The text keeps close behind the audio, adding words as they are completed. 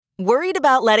Worried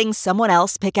about letting someone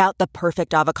else pick out the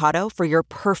perfect avocado for your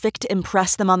perfect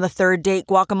impress them on the third date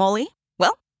guacamole?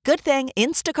 Well, good thing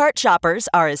Instacart shoppers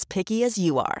are as picky as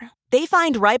you are. They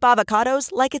find ripe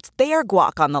avocados like it's their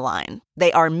guac on the line.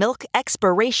 They are milk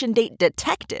expiration date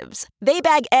detectives. They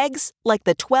bag eggs like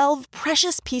the 12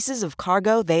 precious pieces of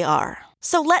cargo they are.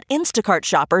 So let Instacart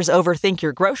shoppers overthink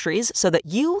your groceries so that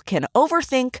you can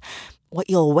overthink what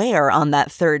you'll wear on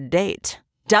that third date.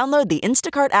 Download the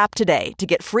Instacart app today to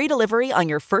get free delivery on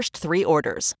your first 3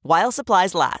 orders, while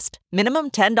supplies last.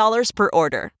 Minimum $10 per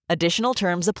order. Additional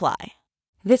terms apply.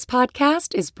 This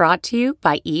podcast is brought to you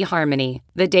by eHarmony,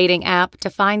 the dating app to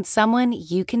find someone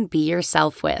you can be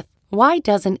yourself with. Why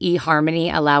doesn't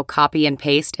eHarmony allow copy and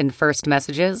paste in first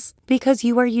messages? Because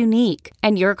you are unique,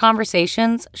 and your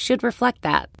conversations should reflect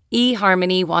that.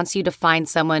 eHarmony wants you to find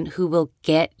someone who will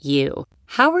get you.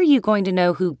 How are you going to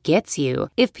know who gets you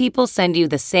if people send you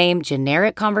the same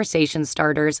generic conversation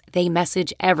starters they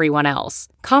message everyone else?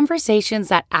 Conversations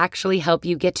that actually help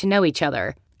you get to know each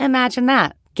other. Imagine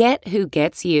that. Get who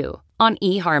gets you on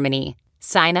eHarmony.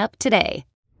 Sign up today.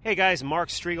 Hey guys, Mark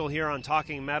Striegel here on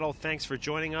Talking Metal. Thanks for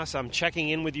joining us. I'm checking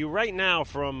in with you right now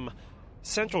from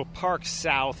Central Park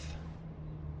South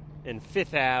and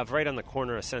 5th Ave, right on the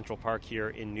corner of Central Park here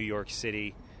in New York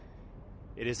City.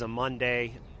 It is a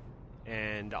Monday,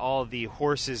 and all the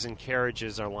horses and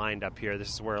carriages are lined up here.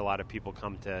 This is where a lot of people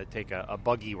come to take a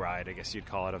buggy ride, I guess you'd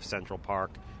call it, of Central Park.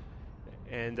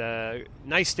 And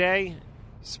nice day.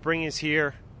 Spring is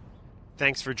here.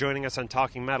 Thanks for joining us on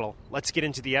Talking Metal. Let's get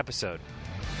into the episode.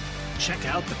 Check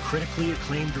out the critically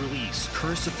acclaimed release,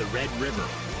 Curse of the Red River,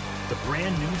 the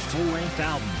brand new full-length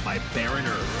album by Barren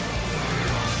Earth.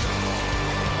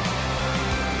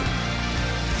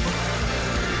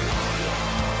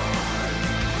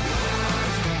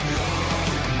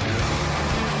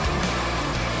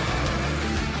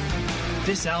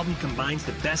 This album combines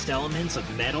the best elements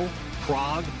of metal,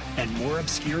 prog, and more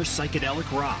obscure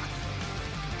psychedelic rock.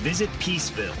 Visit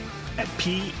Peaceville at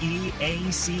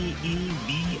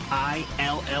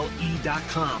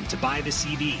PEACEVILLE.com to buy the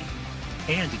CD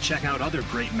and to check out other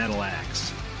great metal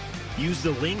acts. Use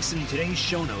the links in today's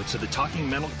show notes of the Talking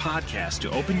Metal podcast to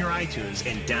open your iTunes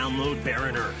and download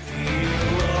Barren Earth.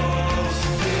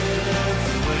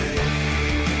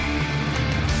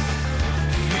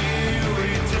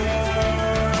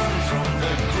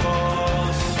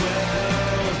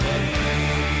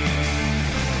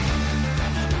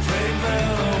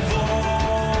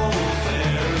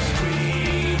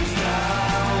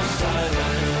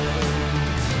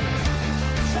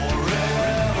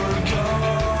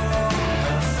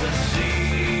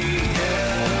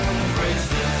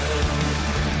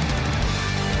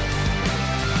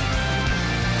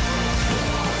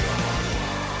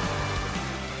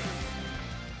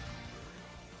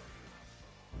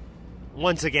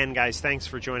 Once again, guys, thanks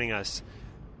for joining us.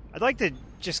 I'd like to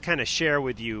just kind of share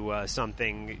with you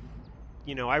something.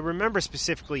 You know, I remember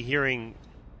specifically hearing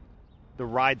the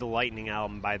Ride the Lightning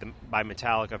album by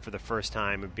Metallica for the first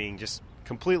time and being just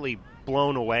completely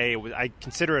blown away. I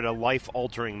consider it a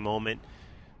life-altering moment.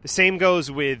 The same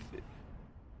goes with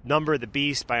Number of the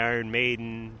Beast by Iron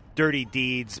Maiden, Dirty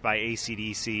Deeds by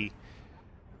AC/DC,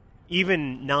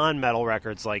 even non-metal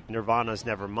records like Nirvana's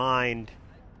Nevermind,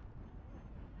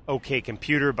 OK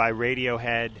Computer by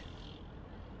Radiohead,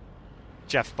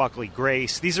 Jeff Buckley,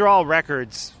 Grace. These are all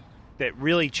records that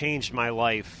really changed my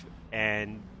life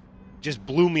and just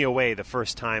blew me away the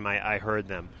first time I heard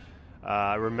them.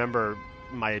 I remember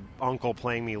my uncle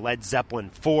playing me Led Zeppelin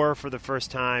 4 for the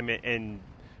first time, and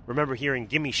remember hearing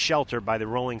Gimme Shelter by the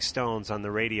Rolling Stones on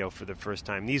the radio for the first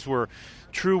time. These were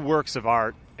true works of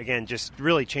art. Again, just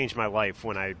really changed my life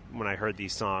when I heard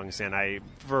these songs. And I,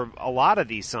 for a lot of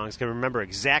these songs, can remember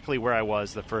exactly where I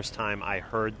was the first time I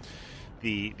heard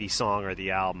the song or the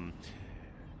album.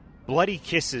 Bloody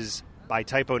Kisses by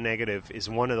Typo Negative is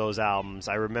one of those albums.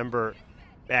 I remember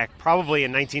back probably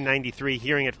in 1993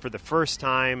 hearing it for the first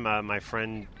time. My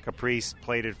friend Caprice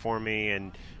played it for me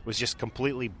and was just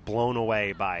completely blown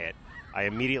away by it. I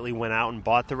immediately went out and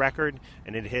bought the record,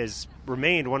 and it has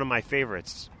remained one of my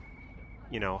favorites.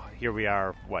 You know, here we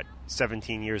are,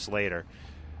 17 years later.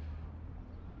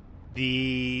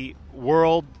 The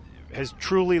world has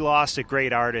truly lost a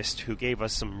great artist who gave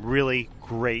us some really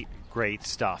great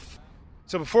stuff.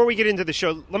 So before we get into the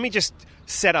show, let me just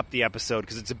set up the episode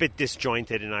because it's a bit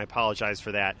disjointed, and I apologize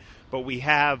for that. But we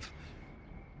have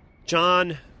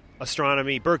John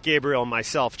Astronomy, Bert Gabriel, and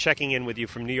myself checking in with you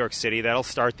from New York City. That'll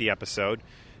start the episode.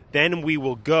 Then we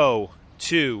will go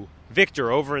to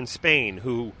Victor over in Spain,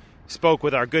 who spoke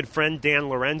with our good friend Dan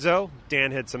Lorenzo.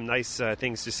 Dan had some nice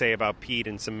things to say about Pete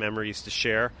and some memories to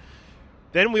share.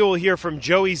 Then we will hear from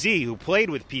Joey Z, who played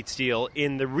with Pete Steele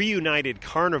in the reunited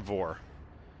Carnivore.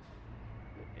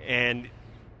 And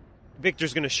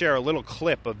Victor's going to share a little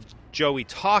clip of Joey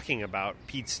talking about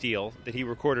Pete Steele that he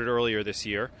recorded earlier this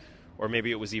year, or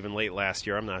maybe it was even late last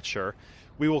year, I'm not sure.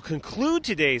 We will conclude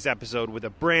today's episode with a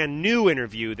brand new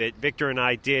interview that Victor and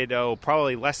I did,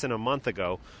 probably less than a month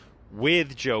ago,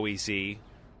 with Joey Z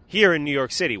here in New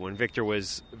York City when Victor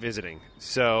was visiting.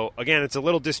 So, again, it's a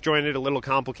little disjointed, a little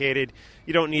complicated.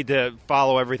 You don't need to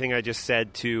follow everything I just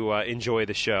said to enjoy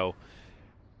the show.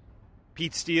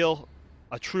 Pete Steele,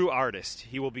 a true artist.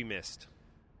 He will be missed.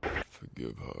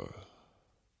 Forgive her,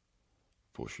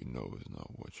 for she knows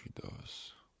not what she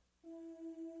does.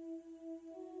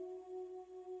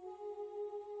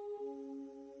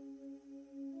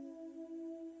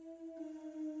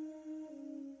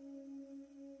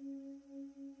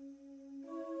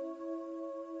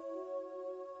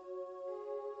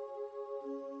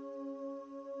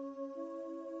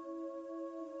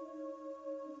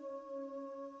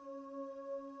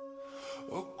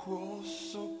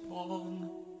 Across upon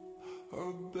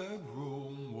her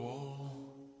bedroom wall,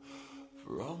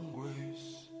 from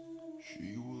grace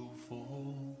she will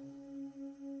fall.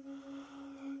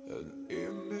 An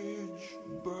image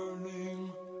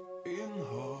burning in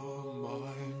her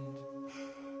mind,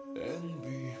 and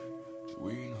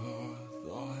between her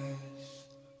thighs.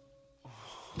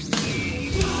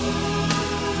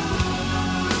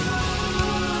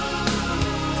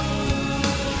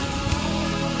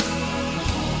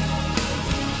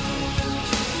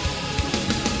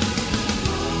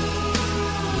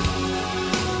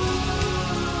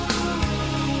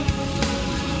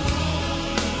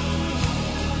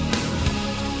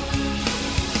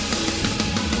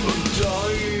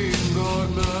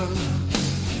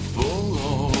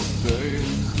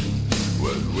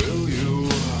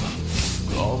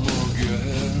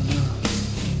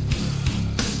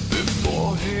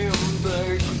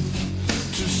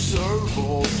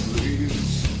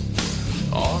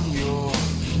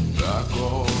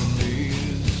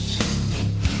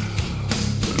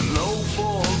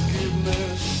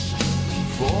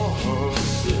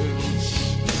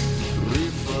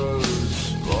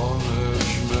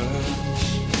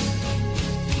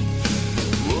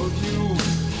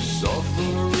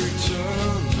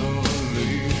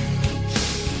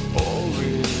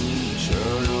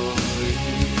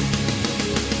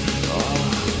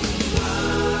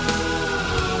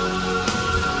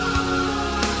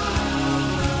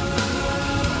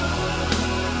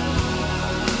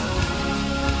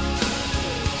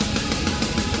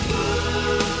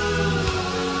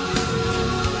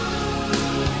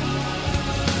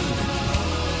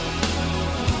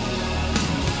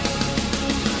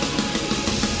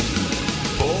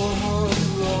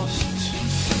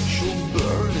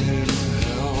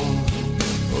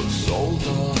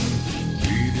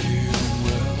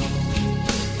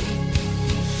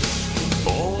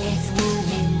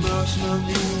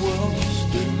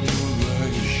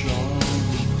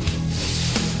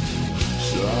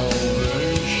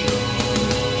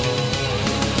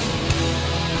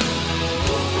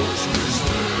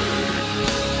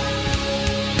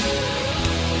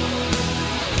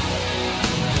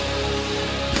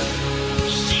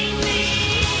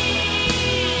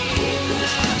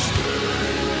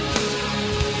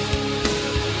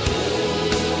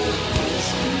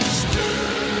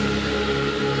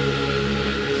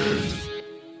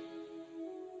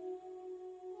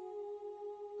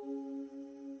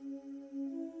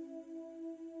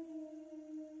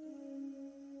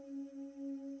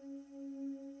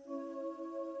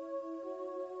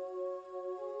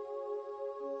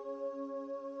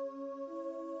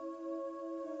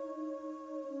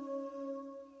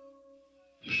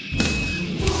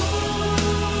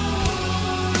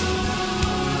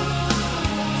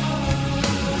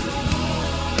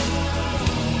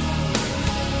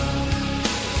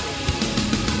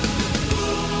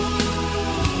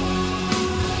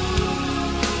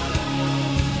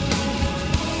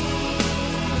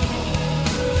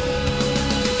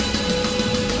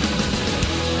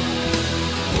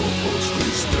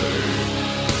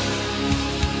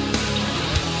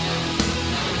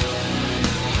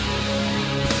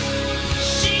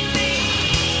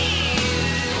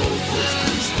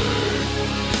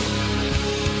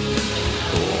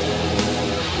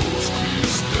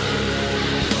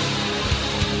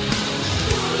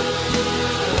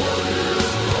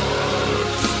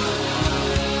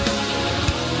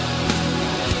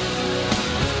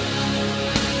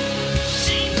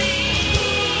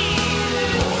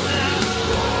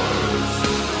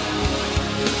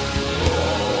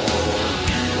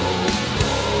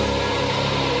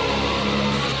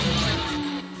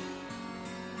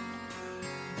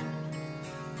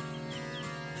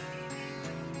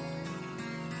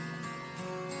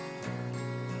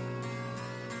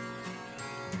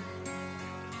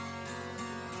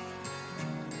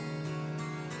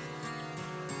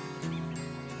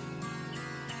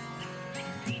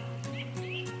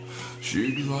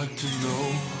 She'd like to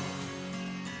know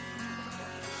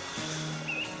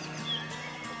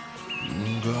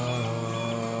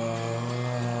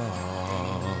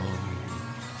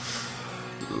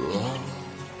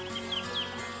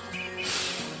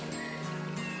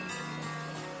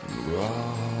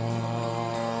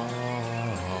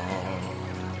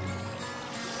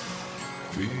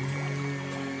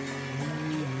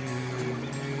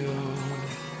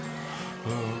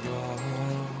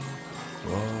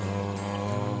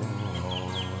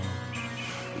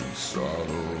inside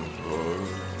of her,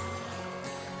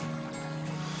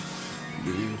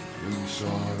 deep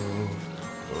inside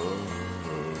of her.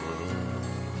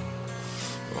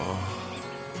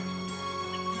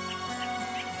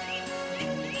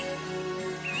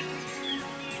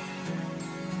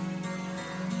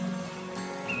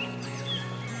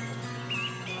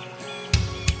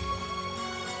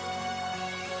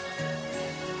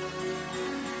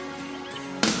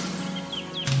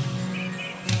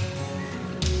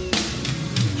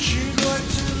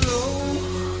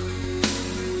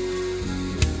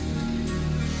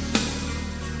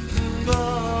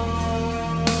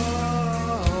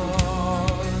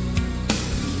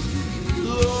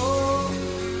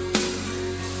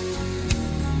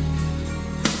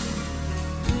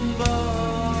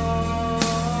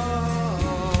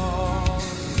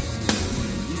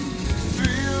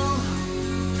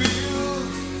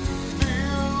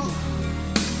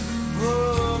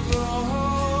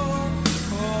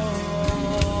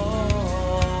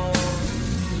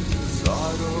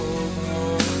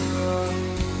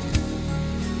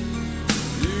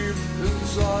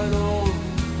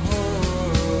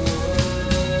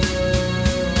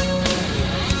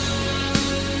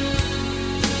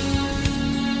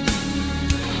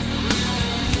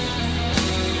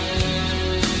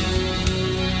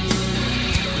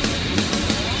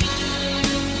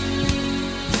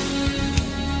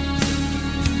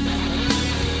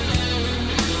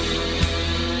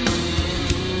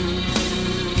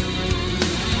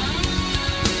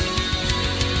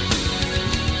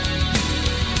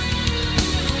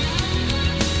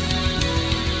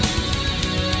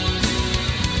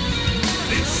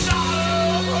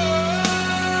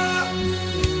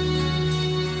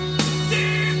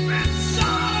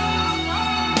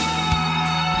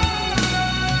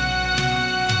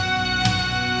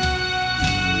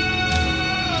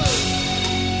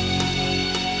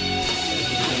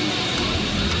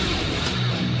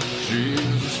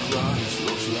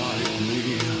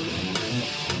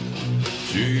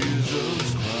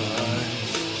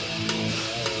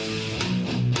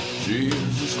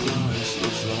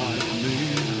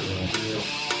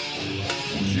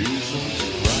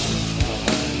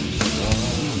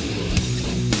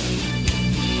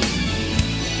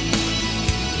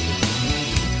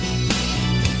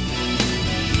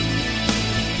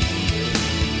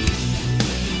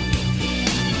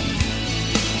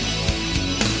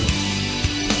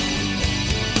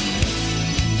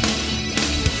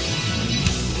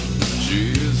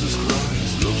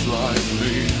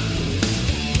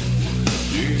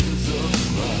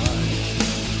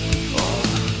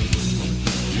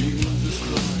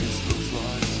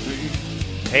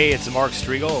 Hey, it's Mark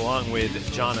Striegel along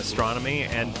with John Astronomy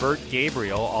and Bert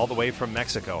Gabriel all the way from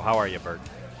Mexico. How are you, Bert?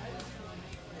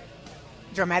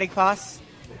 Dramatic pause.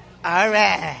 All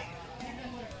right.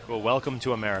 Cool. Welcome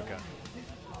to America.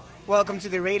 Welcome to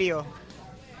the radio.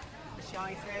 Shall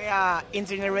I say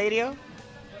internet radio?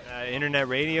 Internet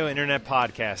radio, internet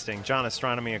podcasting. John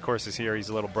Astronomy, of course, is here. He's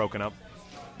a little broken up.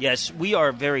 Yes, we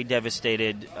are very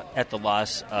devastated at the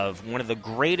loss of one of the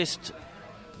greatest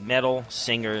metal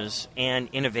singers and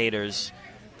innovators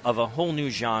of a whole new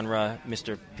genre,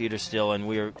 Mr. Peter Steele, and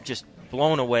we're just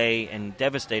blown away and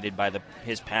devastated by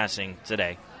his passing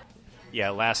today.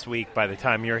 Yeah, last week, by the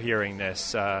time you're hearing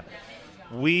this,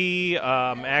 we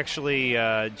actually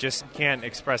just can't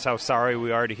express how sorry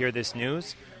we are to hear this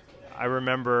news. I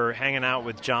remember hanging out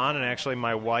with John and actually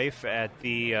my wife at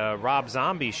the Rob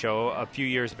Zombie show a few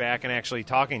years back and actually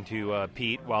talking to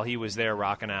Pete while he was there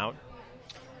rocking out.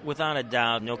 Without a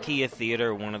doubt, Nokia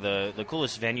Theater, one of the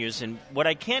coolest venues. And what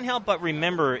I can't help but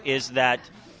remember is that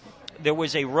there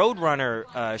was a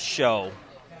Roadrunner show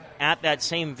at that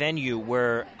same venue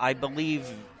where I believe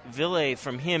Ville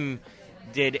from him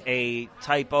did a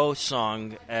Type O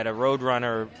song at a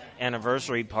Roadrunner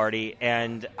anniversary party.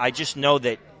 And I just know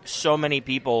that so many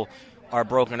people are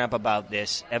broken up about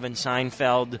this. Evan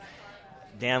Seinfeld,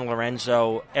 Dan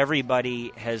Lorenzo,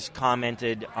 everybody has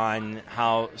commented on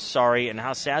how sorry and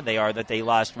how sad they are that they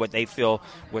lost what they feel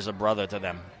was a brother to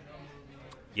them.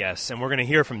 Yes, and we're going to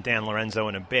hear from Dan Lorenzo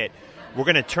in a bit. We're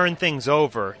going to turn things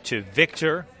over to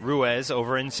Victor Ruiz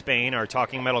over in Spain, our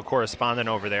Talking Metal correspondent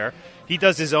over there. He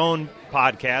does his own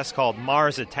podcast called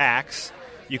Mars Attacks.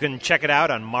 You can check it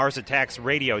out on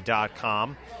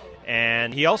MarsAttacksRadio.com.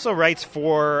 And he also writes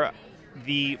for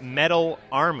the Metal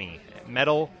Army,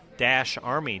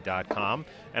 metal-army.com.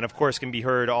 And, of course, can be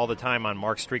heard all the time on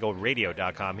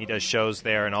MarkStriegelRadio.com. He does shows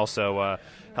there and also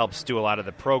helps do a lot of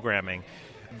the programming.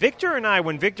 Victor and I,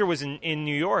 when Victor was in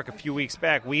New York a few weeks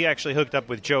back, we actually hooked up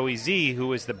with Joey Z,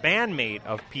 who is the bandmate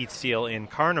of Pete Steele in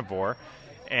Carnivore.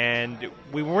 And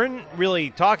we weren't really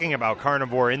talking about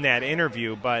Carnivore in that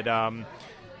interview, but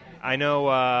I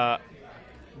know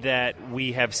that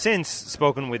we have since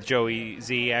spoken with Joey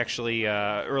Z. Actually,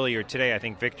 earlier today, I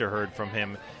think Victor heard from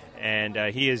him, and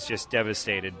he is just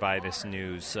devastated by this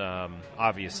news,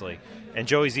 obviously. And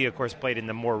Joey Z, of course, played in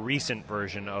the more recent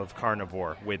version of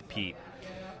Carnivore with Pete.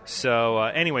 So,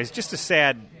 anyways, just a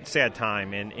sad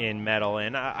time in metal.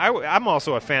 And I'm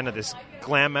also a fan of this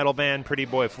glam metal band, Pretty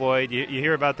Boy Floyd. You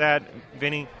hear about that,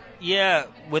 Vinny? Yeah,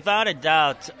 without a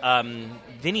doubt.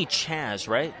 Vinny Chaz,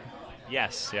 right?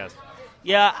 Yes.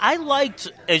 Yeah, I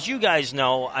liked, as you guys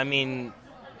know, I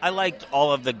liked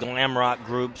all of the glam rock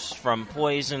groups from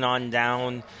Poison on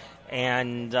down.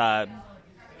 And,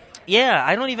 yeah,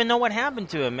 I don't even know what happened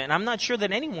to him. And I'm not sure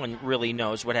that anyone really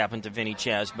knows what happened to Vinny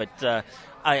Chaz. But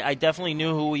I definitely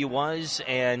knew who he was.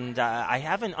 And I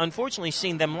haven't, unfortunately,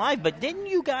 seen them live. But didn't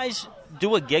you guys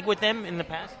do a gig with them in the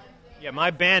past? Yeah,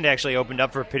 my band actually opened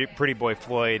up for Pretty Boy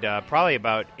Floyd probably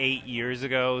about 8 years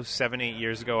ago, 7-8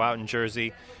 years ago out in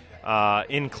Jersey,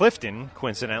 in Clifton,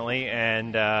 coincidentally.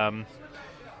 And I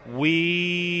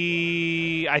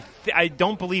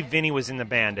don't believe Vinny was in the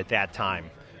band at that time.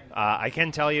 I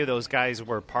can tell you those guys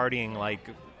were partying like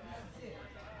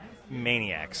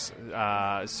maniacs.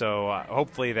 So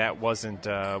hopefully that wasn't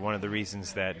one of the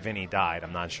reasons that Vinny died.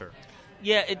 I'm not sure.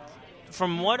 Yeah,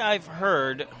 from what I've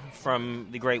heard from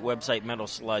the great website Metal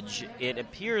Sludge, it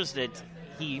appears that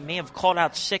he may have called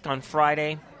out sick on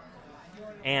Friday,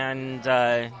 and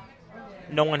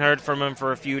no one heard from him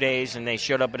for a few days, and they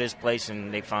showed up at his place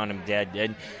and they found him dead.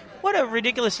 And what a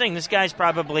ridiculous thing. This guy's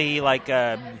probably like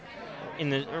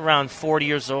around 40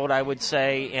 years old, I would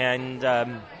say,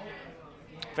 and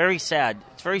very sad.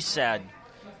 It's very sad.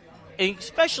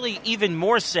 Especially even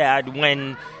more sad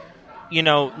when,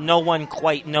 no one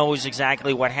quite knows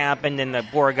exactly what happened and the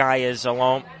poor guy is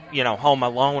alone, home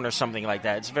alone or something like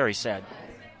that. It's very sad.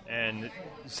 And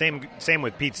same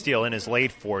with Pete Steele in his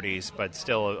late 40s, but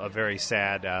still a very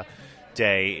sad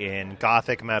day in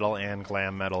gothic metal and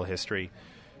glam metal history.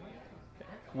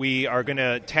 We are going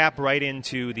to tap right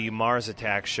into the Mars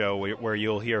Attacks show where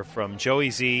you'll hear from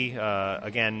Joey Z.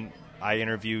 Again, I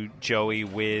interviewed Joey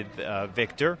with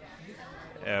Victor.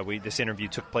 This interview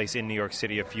took place in New York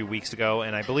City a few weeks ago,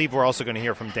 and I believe we're also going to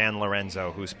hear from Dan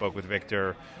Lorenzo, who spoke with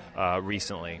Victor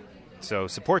recently. So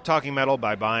support Talking Metal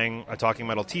by buying a Talking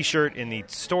Metal t-shirt in the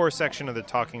store section of the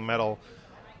Talking Metal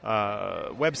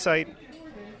website.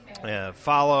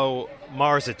 Follow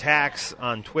Mars Attacks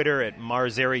on Twitter at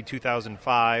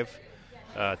Marzeri2005.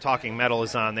 Talking Metal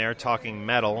is on there, Talking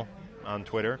Metal on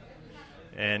Twitter.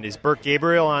 And is Bert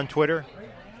Gabriel on Twitter?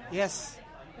 Yes,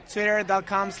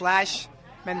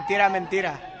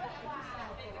 twitter.com/mentira.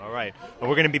 All right. Well,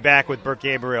 we're going to be back with Bert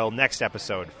Gabriel next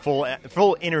episode.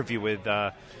 Full interview with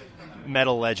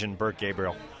metal legend Bert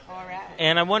Gabriel. All right.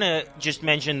 And I want to just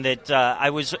mention that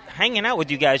I was hanging out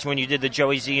with you guys when you did the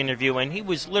Joey Z interview, and he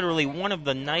was literally one of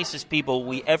the nicest people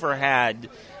we ever had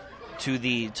to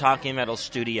the Talking Metal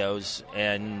studios.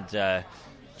 And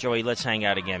Joey, let's hang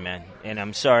out again, man. And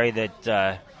I'm sorry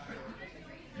that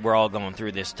we're all going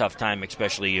through this tough time,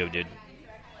 especially you, dude.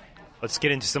 Let's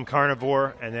get into some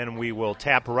Carnivore, and then we will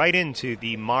tap right into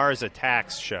the Mars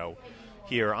Attacks show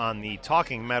here on the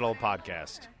Talking Metal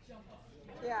podcast.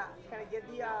 Yeah, can I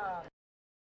get the...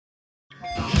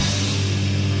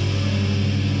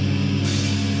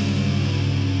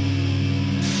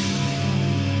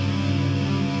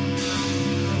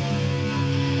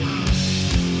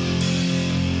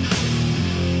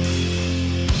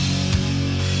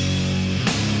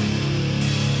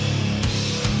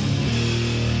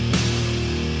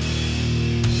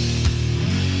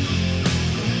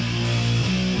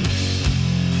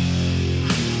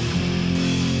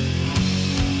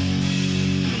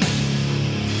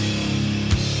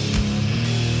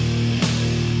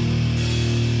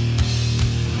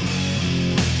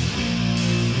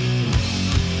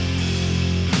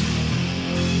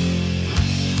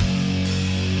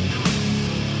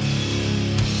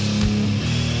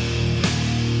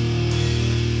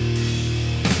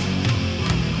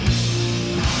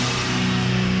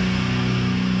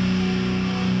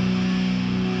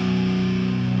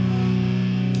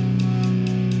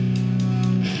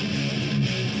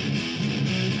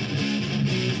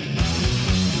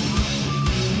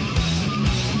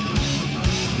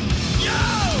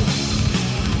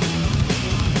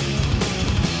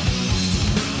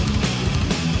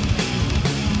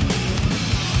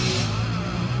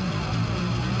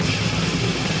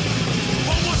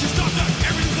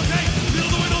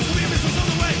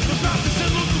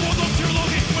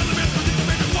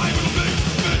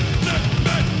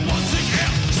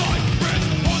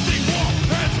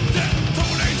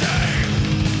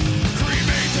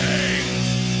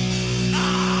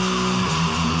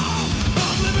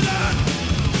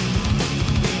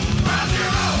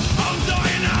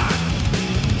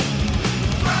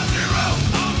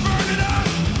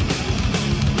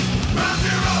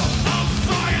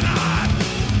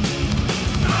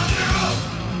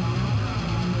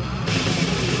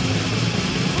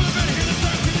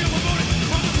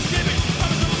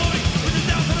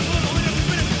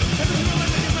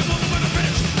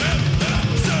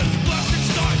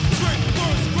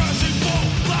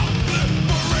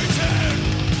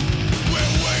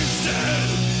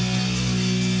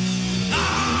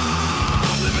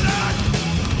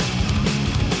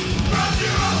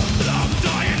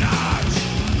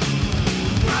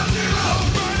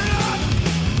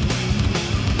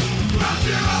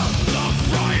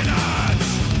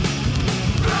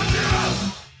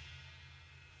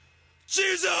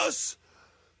 Jesus,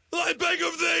 I beg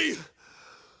of thee,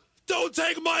 don't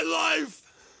take my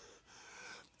life.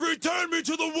 Return me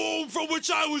to the womb from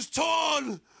which I was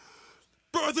torn.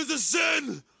 Birth is a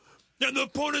sin, and the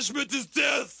punishment is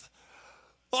death.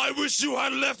 I wish you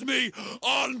had left me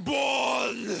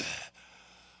unborn.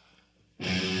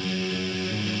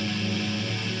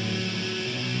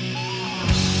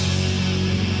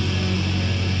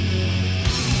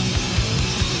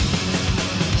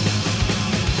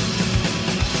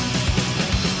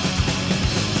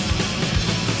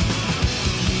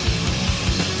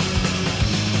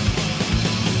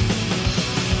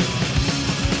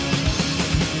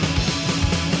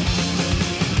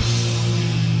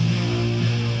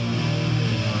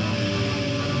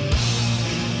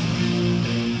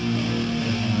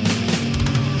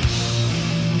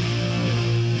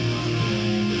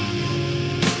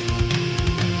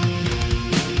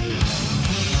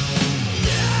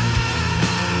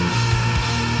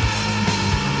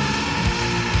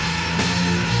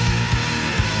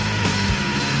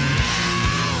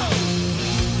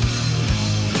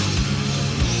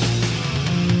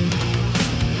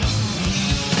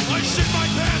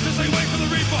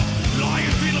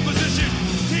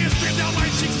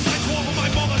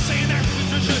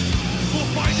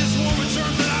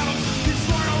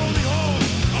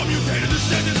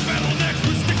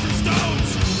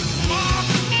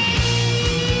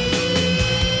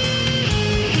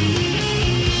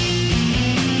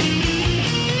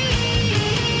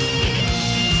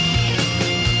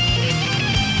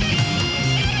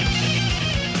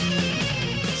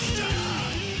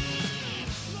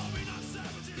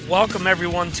 Welcome,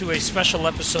 everyone, to a special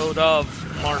episode of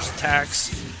Mars Attacks.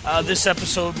 This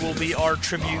episode will be our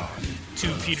tribute to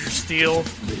Peter Steele.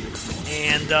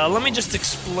 And let me just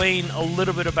explain a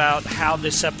little bit about how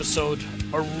this episode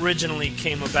originally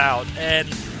came about. And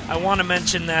I want to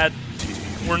mention that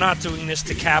we're not doing this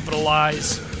to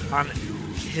capitalize on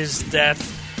his death.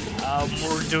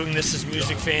 We're doing this as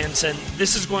music fans, and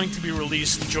this is going to be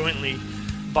released jointly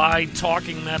by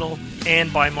Talking Metal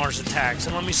and by Mars Attacks.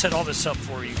 And let me set all this up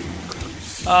for you.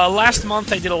 Last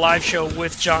month I did a live show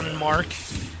with John and Mark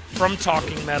from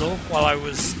Talking Metal while I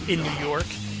was in New York.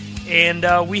 And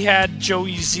we had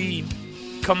Joey Z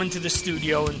come into the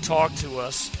studio and talk to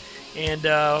us. And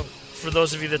for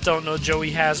those of you that don't know,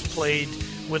 Joey has played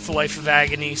with Life of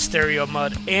Agony, Stereo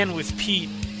Mud, and with Pete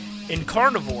in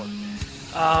Carnivore.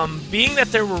 Being that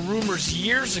there were rumors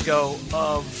years ago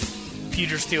of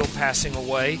Peter Steele passing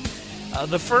away,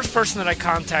 the first person that I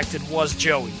contacted was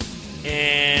Joey,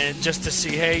 and just to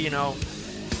see, hey,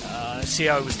 see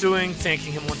how he was doing,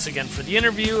 thanking him once again for the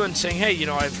interview, and saying, hey,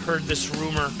 I've heard this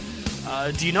rumor,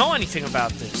 do you know anything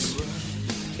about this?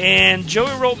 And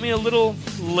Joey wrote me a little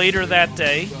later that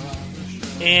day,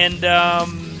 and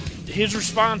his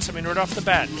response, right off the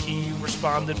bat, he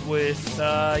responded with,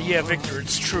 yeah, Victor,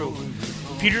 it's true.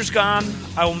 Peter's gone.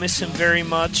 I will miss him very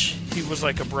much. He was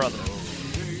like a brother.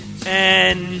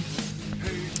 And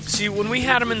see, when we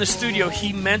had him in the studio,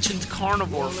 he mentioned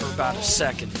Carnivore for about a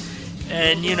second.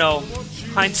 And,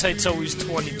 hindsight's always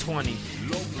 20/20.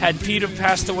 Had Peter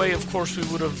passed away, of course, we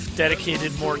would have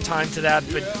dedicated more time to that.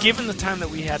 But given the time that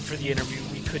we had for the interview,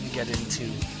 we couldn't get into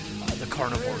the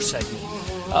Carnivore segment.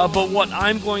 But what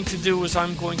I'm going to do is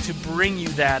I'm going to bring you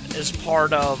that as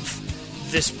part of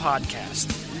this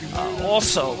podcast.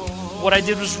 Also, what I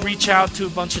did was reach out to a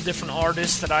bunch of different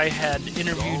artists that I had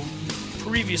interviewed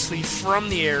previously from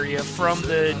the area, from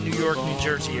the New York, New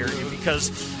Jersey area,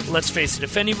 because let's face it,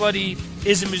 if anybody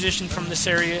is a musician from this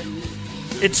area,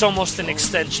 it's almost an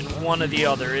extension, one or the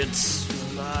other. It's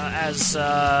as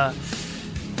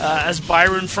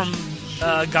Byron from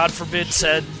God Forbid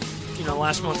said,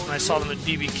 last month when I saw them at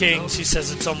BB King's, he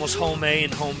says it's almost home A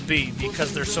and home B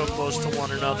because they're so close to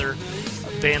one another.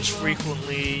 Bands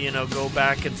frequently, go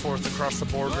back and forth across the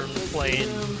border and play in,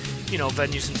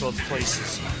 venues in both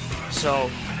places. So,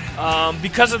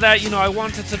 because of that, I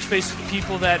wanted to touch base with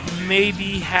people that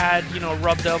maybe had,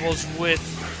 rubbed elbows with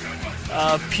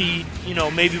Pete,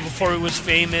 maybe before he was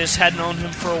famous, had known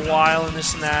him for a while and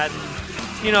this and that.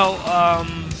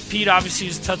 And, Pete obviously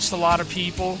has touched a lot of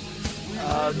people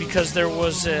because there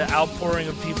was an outpouring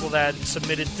of people that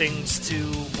submitted things to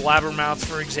Blabbermouth,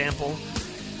 for example.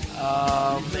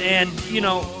 And,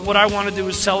 what I want to do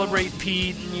is celebrate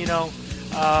Pete. And,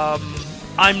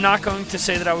 I'm not going to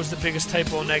say that I was the biggest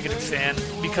Type O Negative fan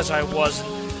because I wasn't.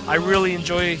 I really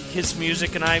enjoy his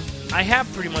music, and I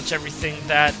have pretty much everything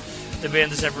that the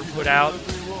band has ever put out.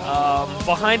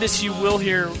 Behind us, you will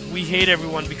hear We Hate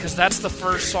Everyone because that's the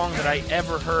first song that I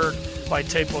ever heard by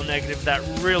Type O Negative that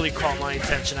really caught my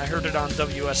attention. I heard it on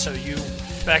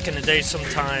WSOU back in the day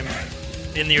sometime.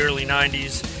 in the early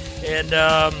 90s. And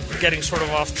getting sort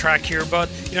of off track here, but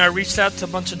I reached out to a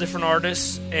bunch of different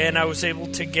artists, and I was able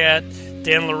to get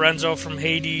Dan Lorenzo from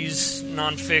Hades,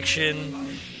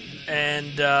 Nonfiction,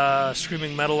 and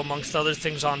Screaming Metal, amongst other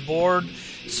things, on board.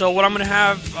 So what I'm going to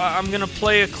have, I'm going to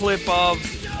play a clip of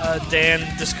Dan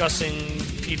discussing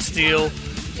Pete Steele.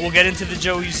 We'll get into the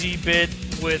Joey Z bit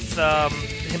with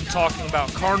him talking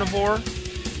about Carnivore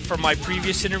from my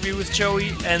previous interview with Joey,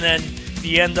 and then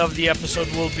the end of the episode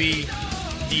will be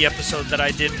the episode that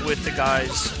I did with the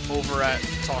guys over at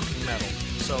Talking Metal.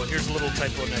 So here's a little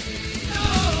Typo Negative.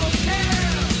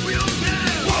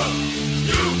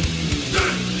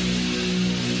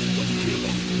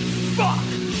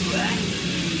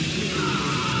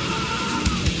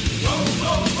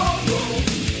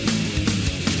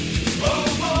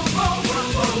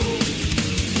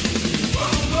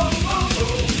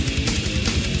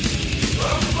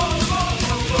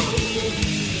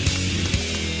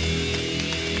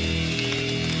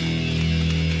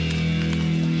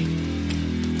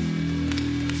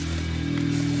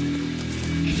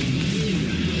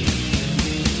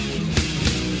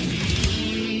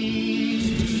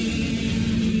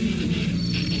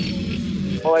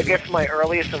 Well, I guess my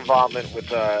earliest involvement with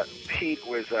Pete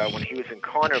was when he was in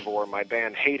Carnivore. My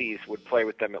band Hades would play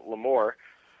with them at Lemoore,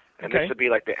 and this would be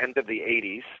like the end of the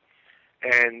 80s.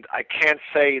 And I can't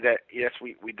say that, yes,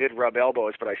 we did rub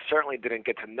elbows, but I certainly didn't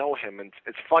get to know him. And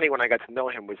it's funny, when I got to know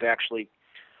him was actually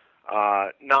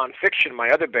Nonfiction, my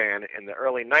other band, in the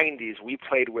early 90s. We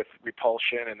played with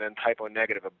Repulsion and then Typo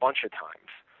Negative a bunch of times.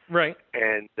 Right.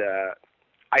 And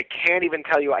I can't even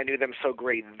tell you I knew them so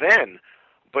great then.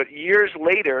 But years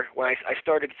later, when I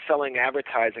started selling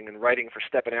advertising and writing for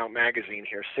Steppin' Out magazine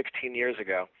here 16 years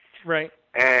ago, right,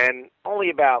 and only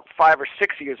about 5 or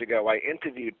 6 years ago, I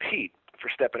interviewed Pete for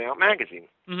Steppin' Out magazine.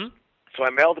 Mm-hmm. So I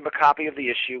mailed him a copy of the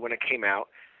issue when it came out,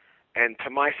 and to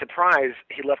my surprise,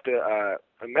 he left a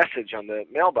message on the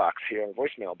mailbox here, a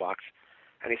voicemail box,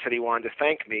 and he said he wanted to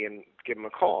thank me and give him a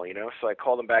call, So I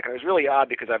called him back, and it was really odd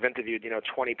because I've interviewed,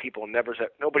 20 people, and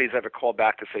nobody's ever called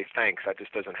back to say thanks. That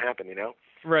just doesn't happen,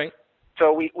 Right.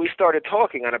 So we started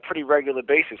talking on a pretty regular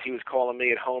basis. He was calling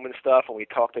me at home and stuff, and we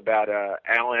talked about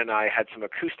Alan and I had some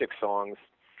acoustic songs,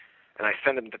 and I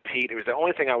sent them to Pete. It was the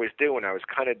only thing I was doing. I was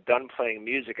kind of done playing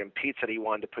music, and Pete said he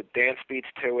wanted to put dance beats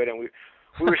to it, and we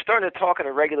were starting to talk on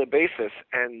a regular basis,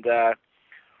 and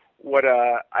what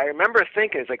I remember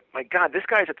thinking is like, my God, this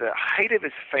guy's at the height of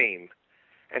his fame,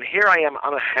 and here I am,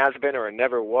 I'm a has-been or a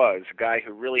never was, a guy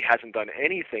who really hasn't done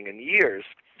anything in years.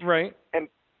 Right. And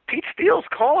Pete Steele's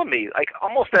calling me like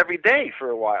almost every day for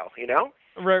a while,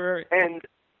 Right. And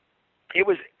it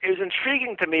was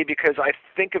intriguing to me because I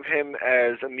think of him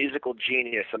as a musical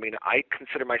genius. I mean, I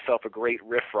consider myself a great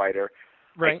riff writer.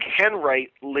 Right. I can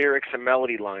write lyrics and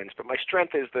melody lines, but my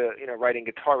strength is the writing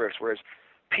guitar riffs, whereas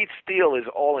Pete Steele is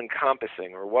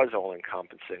all-encompassing, or was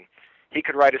all-encompassing. He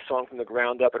could write a song from the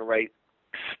ground up and write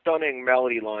stunning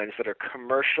melody lines that are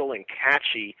commercial and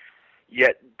catchy,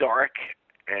 yet dark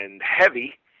and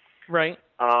heavy. Right.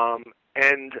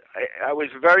 And I was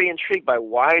very intrigued by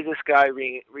why is this guy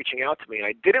reaching out to me. And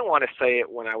I didn't want to say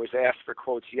it when I was asked for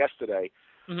quotes yesterday,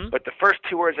 mm-hmm. but the first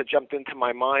two words that jumped into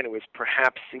my mind was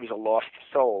perhaps he was a lost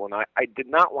soul. And I did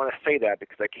not want to say that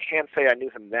because I can't say I knew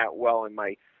him that well, and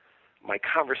my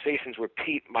conversations with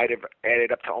Pete might have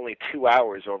added up to only 2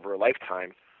 hours over a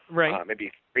lifetime. Right.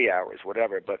 Maybe 3 hours,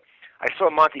 whatever. But I saw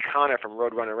Monty Connor from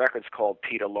Roadrunner Records called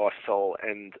Pete a lost soul,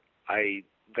 and I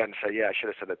then said, yeah, I should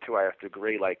have said that too. I have to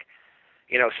agree. Like,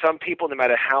 some people, no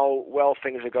matter how well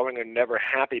things are going, are never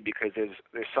happy because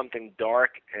there's something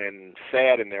dark and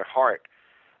sad in their heart.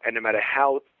 And no matter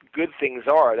how good things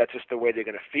are, that's just the way they're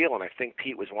going to feel. And I think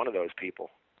Pete was one of those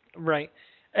people. Right.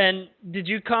 And did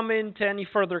you come into any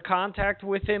further contact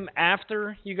with him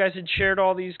after you guys had shared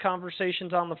all these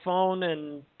conversations on the phone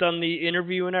and done the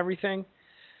interview and everything?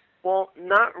 Well,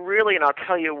 not really, and I'll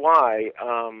tell you why.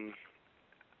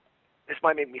 This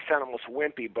might make me sound almost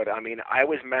wimpy, but I mean, I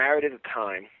was married at the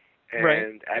time, and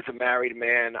right. As a married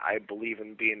man, I believe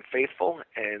in being faithful,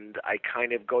 and I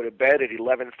kind of go to bed at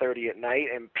 11:30 at night,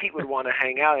 and Pete would want to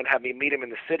hang out and have me meet him in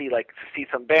the city, like to see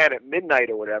some band at midnight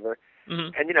or whatever. Mm-hmm.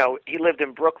 And, he lived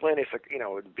in Brooklyn. It's like, it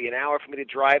would be an hour for me to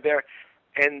drive there.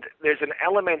 And there's an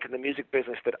element in the music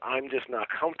business that I'm just not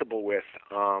comfortable with.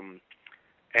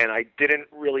 And I didn't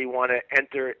really want to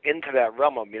enter into that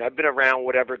realm. I mean, I've been around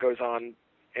whatever goes on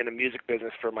in the music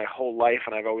business for my whole life,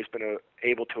 and I've always been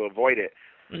able to avoid it.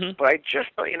 Mm-hmm. But I just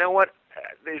thought, you know what,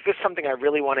 is this something I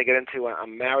really want to get into?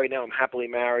 I'm married now. I'm happily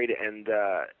married. And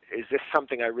is this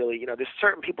something I really, there's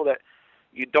certain people that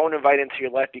you don't invite into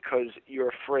your life because you're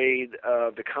afraid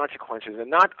of the consequences.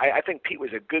 And I think Pete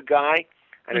was a good guy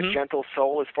and a gentle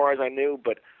soul as far as I knew,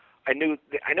 but I know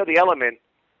the element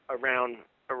around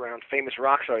famous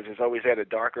rock stars has always had a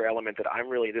darker element that I'm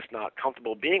really just not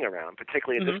comfortable being around,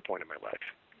 particularly at this point in my life.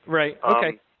 Right.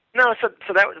 Okay. No, so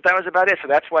that was about it. So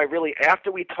that's why really after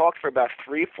we talked for about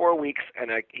 3-4 weeks,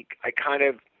 and I kind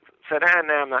of said,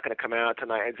 no, I'm not going to come out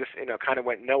tonight. I just kind of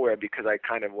went nowhere because I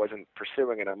kind of wasn't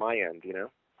pursuing it on my end,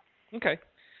 Okay.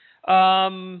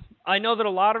 I know that a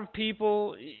lot of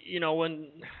people, when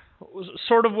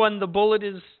the bullet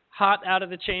is hot out of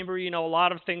the chamber, a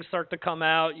lot of things start to come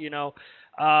out,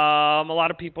 a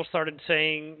lot of people started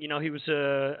saying, he was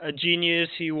a genius,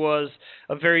 he was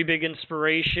a very big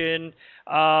inspiration,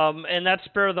 and that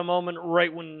spur of the moment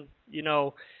right when,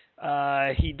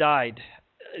 he died.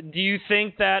 Do you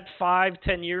think that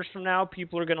 5-10 years from now,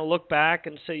 people are going to look back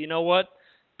and say, you know what,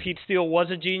 Pete Steele was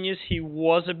a genius, he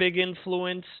was a big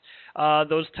influence,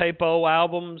 those Type O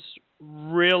albums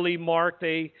really marked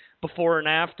a before and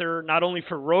after, not only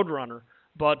for Roadrunner,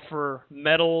 but for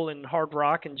metal and hard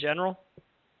rock in general?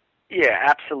 Yeah,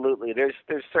 absolutely. There's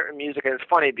certain music, and it's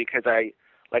funny because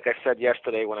like I said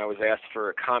yesterday when I was asked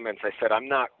for comments, I said I'm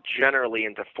not generally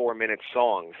into 4-minute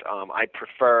songs. I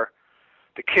prefer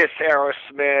the Kiss,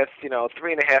 Aerosmith,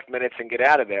 3.5 minutes and get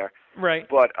out of there. Right.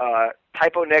 But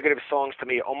Type O Negative songs to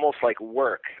me almost like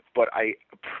work, but I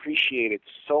appreciate it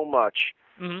so much.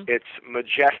 It's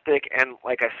majestic, and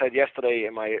like I said yesterday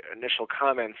in my initial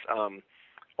comments,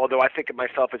 although I think of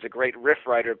myself as a great riff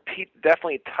writer, Pete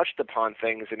definitely touched upon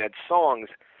things and had songs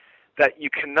that you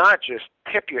cannot just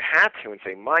tip your hat to and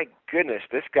say, my goodness,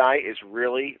 this guy is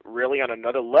really, really on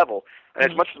another level. And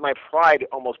as much as my pride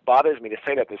almost bothers me to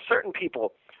say that, there's certain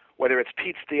people, whether it's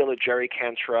Pete Steele or Jerry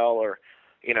Cantrell or,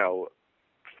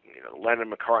 Lennon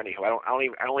McCartney, who I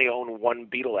only own one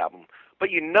Beatle album, but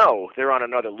they're on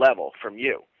another level from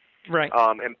you. Right.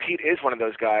 And Pete is one of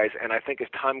those guys, and I think as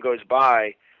time goes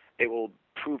by, it will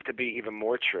prove to be even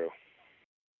more true.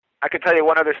 I could tell you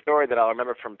one other story that I'll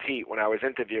remember from Pete when I was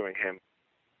interviewing him.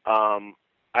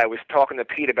 I was talking to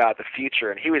Pete about the future,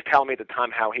 and he was telling me at the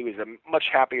time how he was a much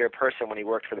happier person when he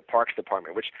worked for the Parks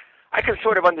Department, which I can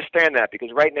sort of understand that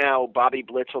because right now Bobby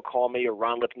Blitz will call me or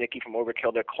Ron Lipnicki from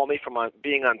Overkill. They'll call me from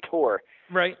being on tour.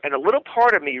 Right. And a little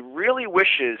part of me really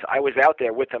wishes I was out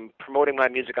there with them promoting my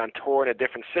music on tour in a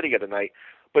different city of the night.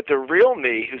 But the real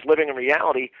me, who's living in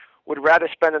reality, would rather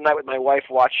spend the night with my wife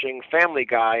watching Family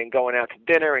Guy and going out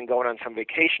to dinner and going on some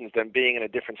vacations than being in a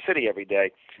different city every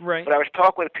day. Right. But I was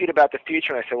talking with Pete about the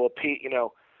future, and I said, well, Pete,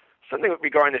 something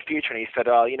regarding the future. And he said,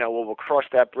 we'll cross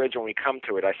that bridge when we come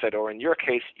to it. I said, or in your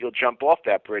case, you'll jump off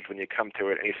that bridge when you come to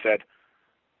it. And he said,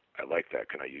 I like that.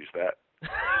 Can I use that?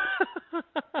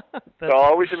 So I'll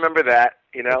always remember that,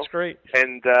 That's great.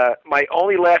 And my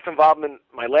last involvement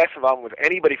with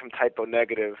anybody from Type O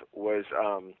Negative was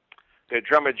the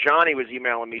drummer Johnny was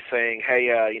emailing me saying,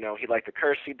 hey, he'd like the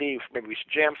Curse CD. Maybe we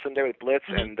should jam someday with Blitz.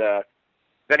 And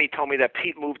then he told me that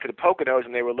Pete moved to the Poconos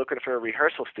and they were looking for a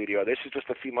rehearsal studio. This was just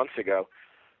a few months ago.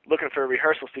 Looking for a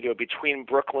rehearsal studio between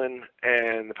Brooklyn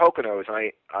and the Poconos.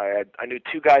 And I knew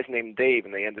two guys named Dave,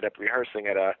 and they ended up rehearsing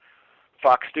at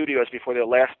Fox Studios before their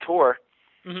last tour.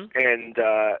 And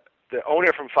the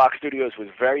owner from Fox Studios was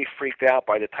very freaked out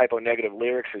by the Type O Negative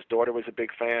lyrics. His daughter was a big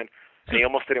fan, and he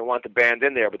almost didn't want the band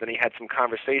in there. But then he had some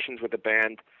conversations with the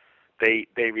band. They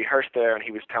rehearsed there, and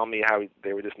he was telling me how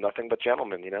they were just nothing but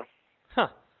gentlemen, Huh.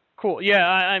 Cool. Yeah,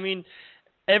 I mean,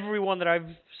 everyone that I've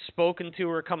spoken to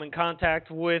or come in contact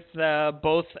with,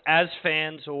 both as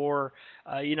fans or,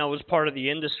 as part of the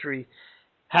industry,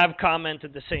 have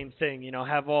commented the same thing,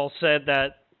 have all said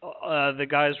that the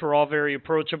guys were all very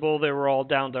approachable, they were all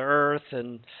down to earth,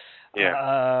 and,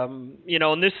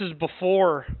 and this is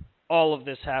before all of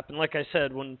this happened. Like I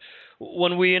said,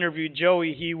 when we interviewed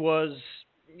Joey, he was,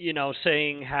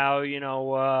 saying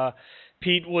how,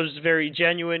 Pete was very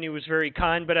genuine, he was very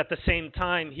kind, but at the same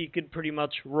time, he could pretty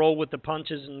much roll with the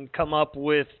punches and come up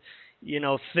with,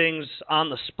 things on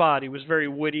the spot. He was very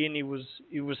witty, and he was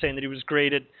saying that he was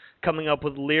great at coming up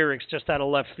with lyrics just out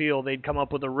of left field. They'd come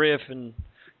up with a riff, and,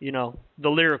 the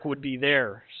lyric would be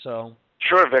there, so.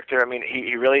 Sure, Victor. I mean,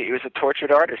 he was a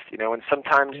tortured artist, and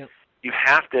sometimes you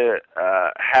have to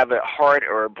have a heart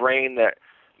or a brain that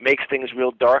makes things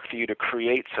real dark for you to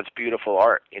create such beautiful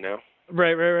art,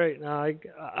 Right. No,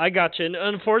 I got you. And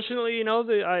unfortunately,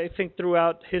 I think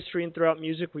throughout history and throughout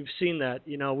music, we've seen that,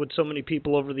 with so many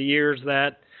people over the years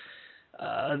that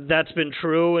that's been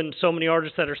true, and so many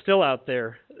artists that are still out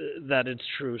there that it's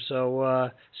true. So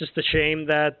it's just a shame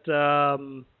that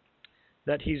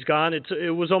that he's gone.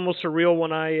 It was almost surreal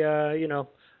when I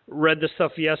read the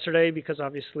stuff yesterday because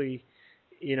obviously,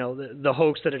 the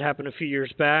hoax that had happened a few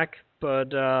years back.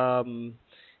 But,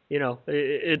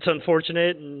 it's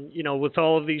unfortunate. And, with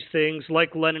all of these things,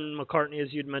 like Lennon and McCartney,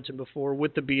 as you'd mentioned before,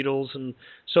 with the Beatles and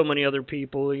so many other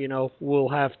people, we'll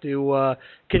have to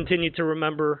continue to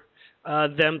remember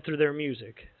them through their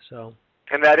music. So.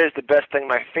 And that is the best thing.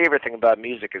 My favorite thing about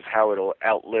music is how it'll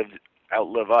outlive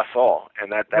us all,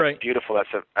 and that's right. Beautiful.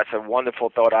 That's a wonderful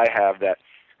thought I have, that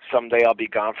someday I'll be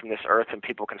gone from this earth and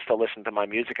people can still listen to my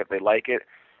music if they like it,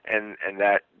 and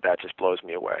that just blows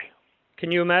me away.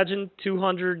 Can you imagine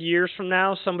 200 years from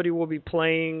now somebody will be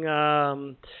playing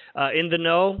In the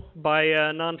Know by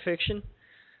Nonfiction?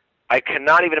 I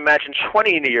cannot even imagine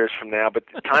 20 years from now, but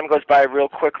time goes by real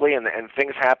quickly, and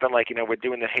things happen. Like, we're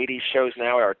doing the Hades shows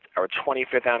now, our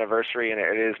 25th anniversary, and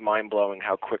it is mind-blowing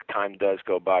how quick time does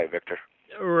go by, Victor.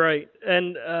 Right.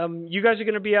 And you guys are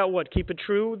going to be out, Keep It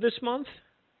True this month?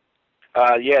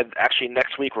 Yeah, actually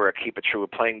next week we're at Keep It True. We're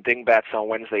playing Dingbats on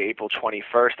Wednesday, April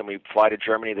 21st, and we fly to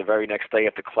Germany the very next day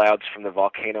if the clouds from the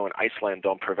volcano in Iceland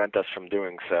don't prevent us from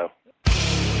doing so.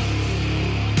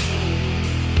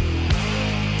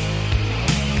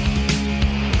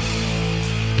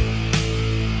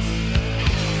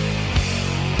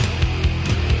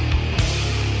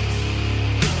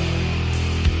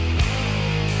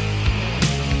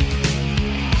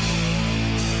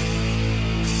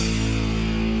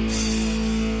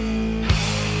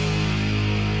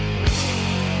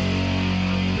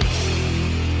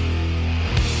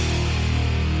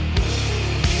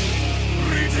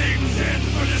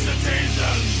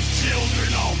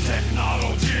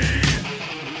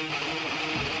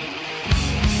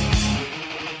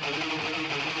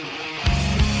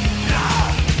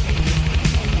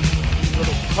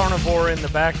 Carnivore in the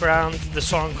background, the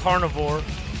song Carnivore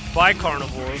by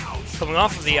Carnivore, coming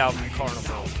off of the album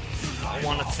Carnivore. I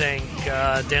want to thank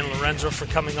Dan Lorenzo for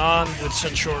coming on with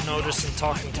such short notice and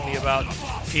talking to me about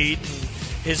Pete and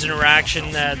his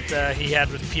interaction that he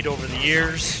had with Pete over the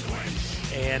years.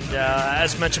 And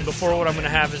as mentioned before, what I'm going to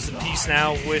have is the piece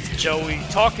now with Joey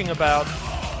talking about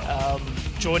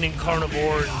joining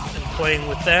Carnivore and playing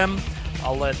with them.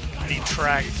 I'll let the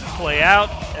track play out,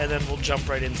 and then we'll jump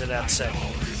right into that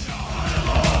segment.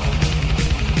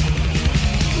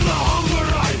 The hunger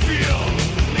I feel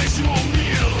makes you a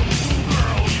meal.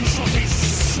 Girl, you shall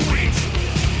taste sweet.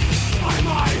 I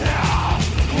might have,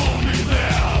 hold me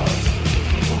there.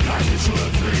 Will guide me to the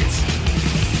feet.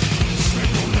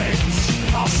 Sprinkle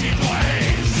legs, I'll see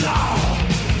blaze.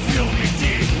 Feel me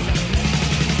deep.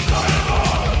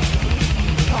 Carnivore,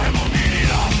 I'm a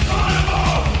media.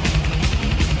 Carnivore,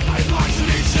 I'd like to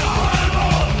meet you.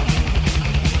 Carnivore,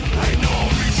 I know I'll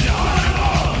reach you.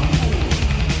 Carnivore,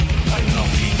 I know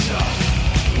pizza.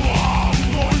 Whoa, I'm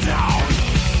going down.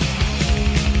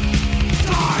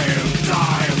 Dive.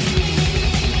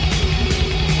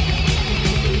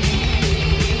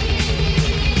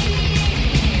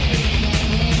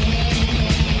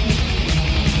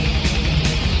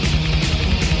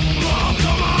 Oh,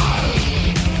 come on.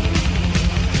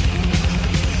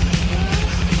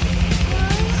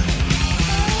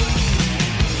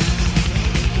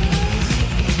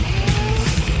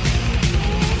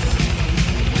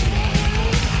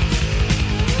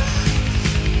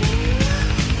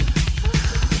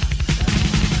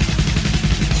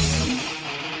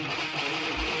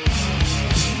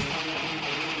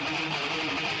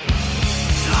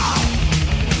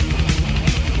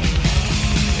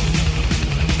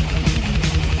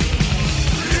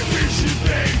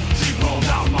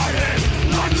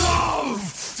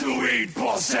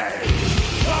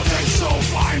 I'll take so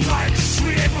fine like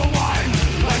sweet April wine.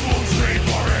 I won't trade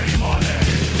for any money.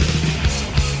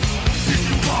 If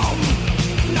you come,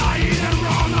 naive and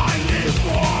wrong, I live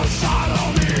for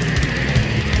sodomy.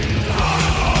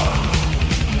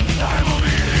 I'm a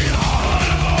meeting.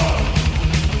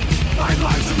 I'd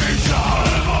like to meet you.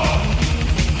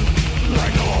 I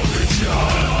know I'll reach you.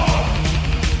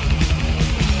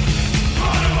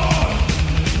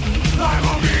 I'm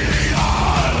a meeting.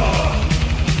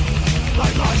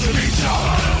 I'd like to meet you.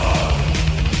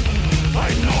 I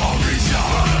know I'll reach you.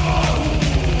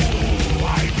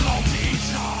 I'd love to eat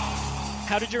you.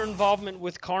 How did your involvement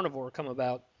with Carnivore come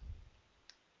about?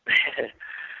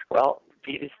 Well,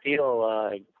 Peter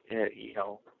Steele,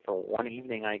 for one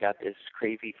evening I got this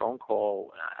crazy phone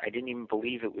call. I didn't even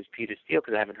believe it was Peter Steele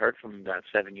because I haven't heard from him in about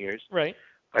 7 years. Right.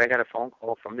 But I got a phone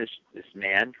call from this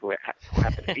man who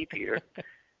happened to be Peter,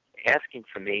 asking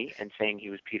for me and saying he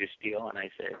was Peter Steele, and I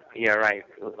said, yeah, right.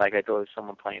 Like I thought it was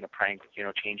someone playing a prank,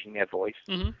 changing their voice.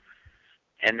 Mm-hmm.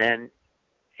 And then,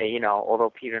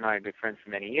 although Peter and I have been friends for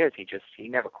many years, he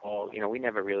never called. We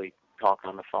never really talking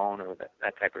on the phone or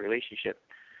that type of relationship.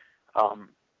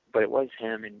 But it was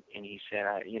him, and he said,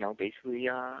 basically,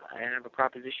 I have a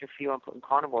proposition for you. I'm putting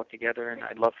Carnivore together, and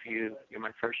I'd love for you. You're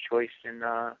my first choice in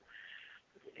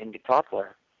guitar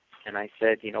player. And I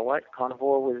said, you know what?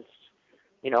 Carnivore was,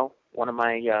 one of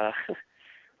my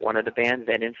one of the bands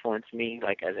that influenced me,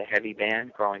 like as a heavy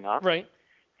band growing up. Right.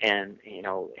 And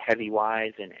heavy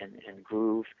wise and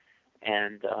groove,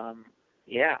 and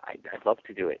I'd love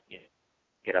to do it.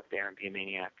 Get up there and be a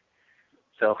maniac.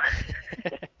 So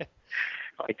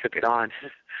I took it on,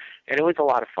 and it was a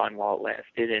lot of fun while it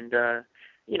lasted. And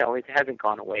it hasn't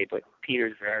gone away, but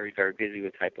Peter's very, very busy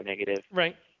with Type O Negative.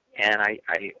 Right. And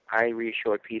I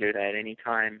reassured Peter that any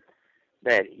time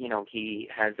that he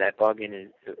has that bug in his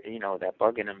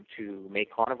him to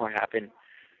make Carnivore happen,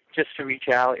 just to reach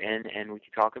out and we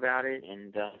can talk about it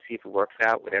and see if it works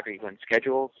out with everyone's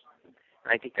schedules.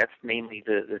 And I think that's mainly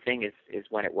the thing is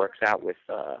when it works out with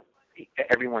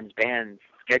everyone's band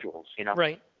schedules,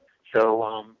 Right.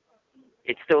 So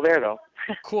it's still there though.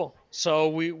 Cool. So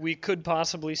we could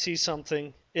possibly see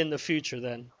something in the future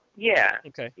then. Yeah.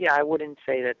 Okay. Yeah, I wouldn't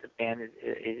say that the band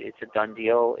it's a done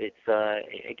deal. It's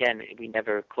again, we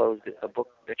never closed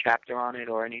the chapter on it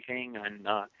or anything, and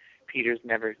Peter's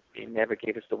never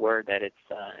gave us the word that it's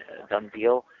a done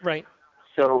deal. Right.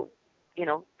 So,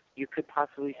 you could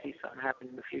possibly see something happen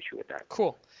in the future with that.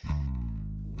 Cool.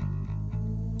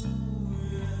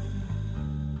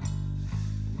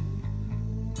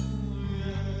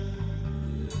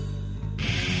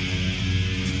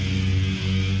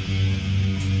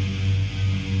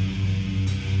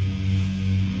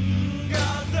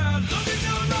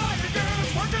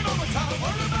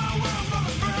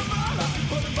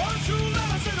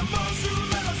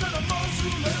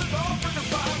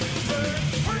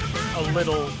 A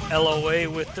little LOA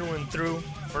with Through and Through.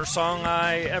 First song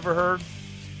I ever heard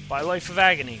by Life of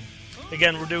Agony.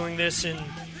 Again, we're doing this in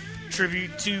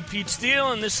tribute to Pete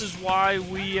Steele, and this is why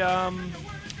we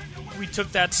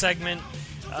took that segment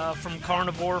from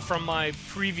Carnivore from my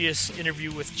previous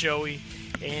interview with Joey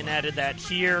and added that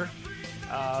here.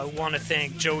 I want to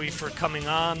thank Joey for coming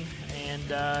on,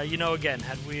 and again,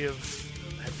 had we have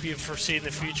foreseen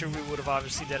the future, we would have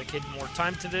obviously dedicated more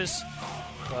time to this.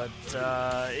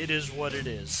 But it is what it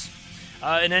is.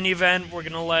 In any event, we're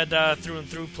going to let Through and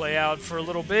Through play out for a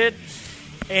little bit.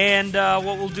 And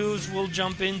what we'll do is we'll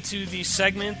jump into the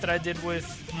segment that I did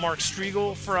with Mark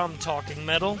Striegel from Talking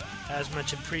Metal. As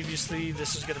mentioned previously,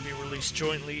 this is going to be released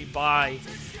jointly by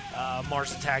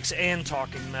Mars Attacks and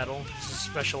Talking Metal. This is a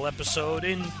special episode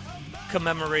in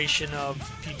commemoration of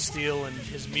Pete Steele and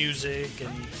his music.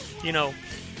 And,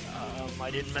 I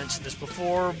didn't mention this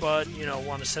before, but,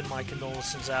 want to send my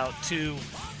condolences out to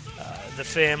the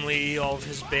family, all of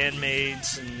his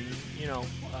bandmates, and,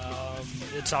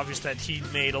 it's obvious that he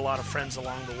made a lot of friends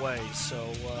along the way. So,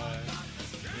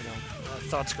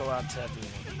 thoughts go out to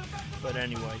everyone. But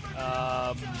anyway,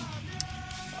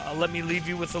 let me leave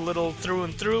you with a little Through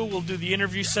and Through. We'll do the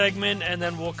interview segment, and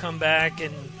then we'll come back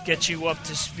and get you up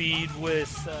to speed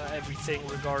with everything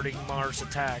regarding Mars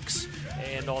Attacks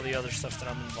and all the other stuff that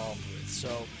I'm involved with. So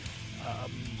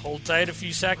hold tight a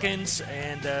few seconds,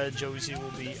 and Joey Z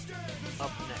will be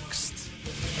up next.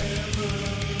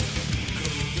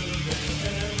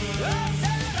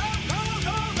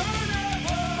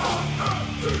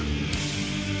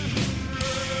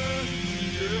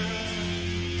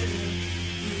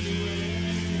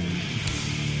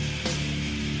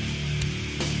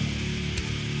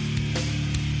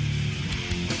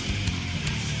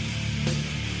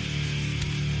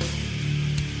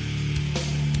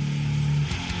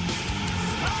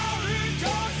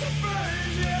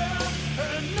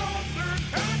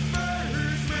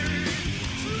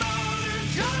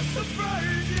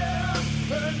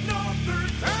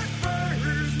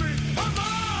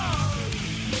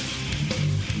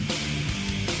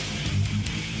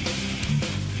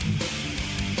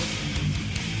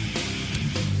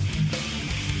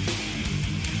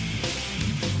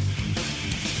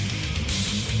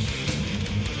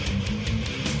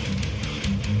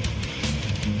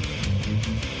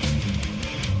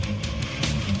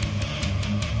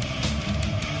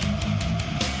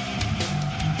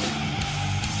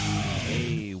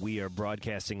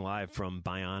 Broadcasting live from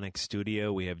Bionic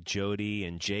Studio. We have Jody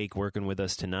and Jake working with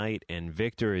us tonight, and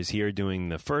Victor is here doing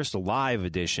the first live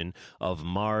edition of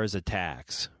Mars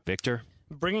Attacks. Victor?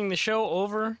 Bringing the show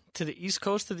over to the East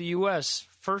Coast of the U.S.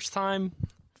 First time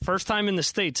in the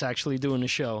States actually doing the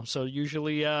show. So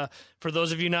usually, for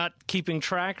those of you not keeping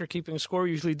track or keeping score,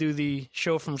 we usually do the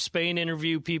show from Spain,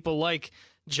 interview people like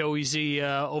Joey Z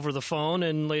over the phone,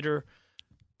 and later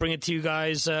bring it to you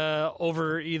guys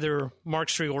over either Mark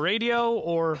Striegel Radio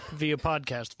or via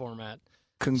podcast format.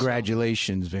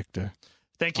 Congratulations, Victor.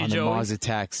 Thank you, on Joey. the Mars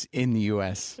attacks in the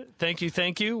U.S. Thank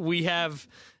you. We have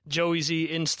Joey Z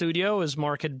in studio, as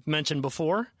Mark had mentioned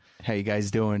before. How you guys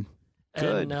doing?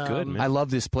 Good, man. I love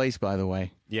this place, by the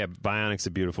way. Yeah, Bionic's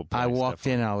a beautiful place. I walked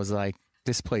in and I was like,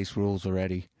 this place rules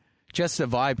already. Just the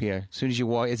vibe here. As soon as you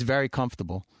walk, it's very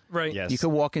comfortable. Right. Yes. You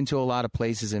could walk into a lot of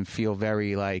places and feel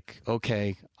very like,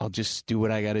 okay, I'll just do what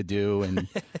I got to do and,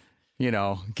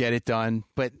 get it done.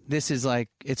 But this is like,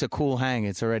 it's a cool hang.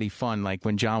 It's already fun. Like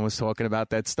when John was talking about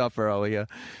that stuff earlier,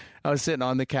 I was sitting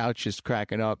on the couch just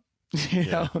cracking up.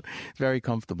 It's very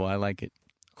comfortable. I like it.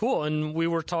 Cool. And we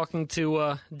were talking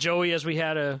to Joey as we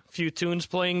had a few tunes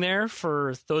playing there.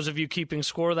 For those of you keeping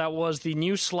score, that was the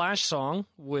new Slash song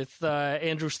with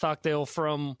Andrew Stockdale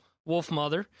from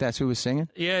Wolfmother. That's who was singing?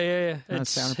 Yeah. That It's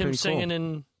sounded him pretty singing cool.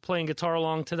 and playing guitar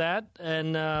along to that.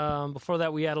 And before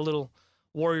that, we had a little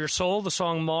Warrior Soul, the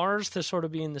song Mars, to sort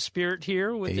of be in the spirit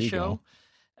here with There the you show.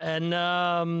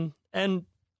 go. And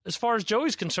as far as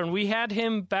Joey's concerned, we had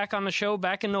him back on the show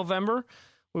back in November.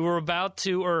 We were about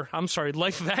to,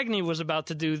 Life of Agony was about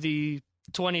to do the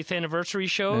 20th anniversary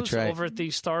shows That's right. over at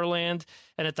the Starland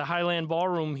and at the Highland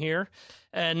Ballroom here.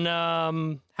 And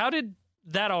how did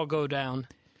that all go down?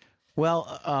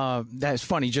 Well, that's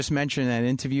funny. Just mentioning that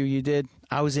interview you did.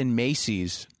 I was in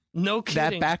Macy's. No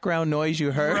kidding. That background noise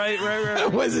you heard Right.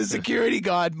 was a security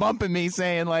guard bumping me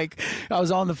saying, like, I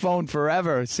was on the phone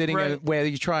forever sitting where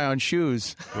you try on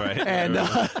shoes. Right. And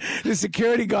the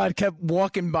security guard kept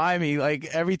walking by me, like,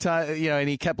 every time, and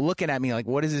he kept looking at me like,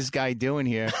 what is this guy doing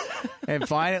here? And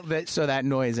finally, so that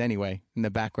noise anyway in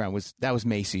the background was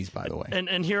Macy's, by the way.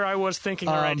 And here I was thinking,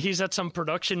 all right, he's at some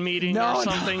production meeting or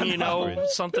something,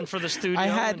 something for the studio.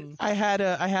 I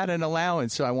had an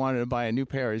allowance, so I wanted to buy a new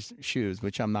pair of shoes,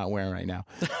 which I'm not wearing right now.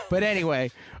 But anyway,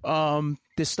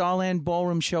 the Starland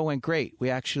Ballroom show went great.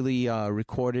 We actually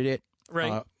recorded it,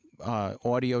 right?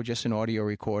 Audio, just an audio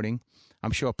recording.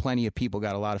 I'm sure plenty of people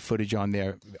got a lot of footage on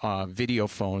their video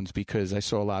phones because I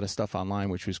saw a lot of stuff online,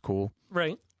 which was cool.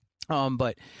 Right.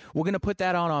 But we're going to put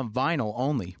that on vinyl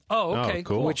only. Oh, okay,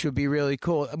 cool. Which would be really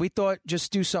cool. We thought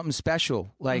just do something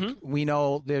special. Like, we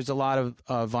know there's a lot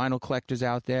of vinyl collectors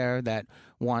out there that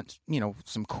want,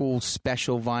 some cool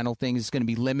special vinyl things. It's going to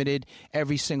be limited.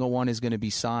 Every single one is going to be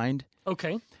signed.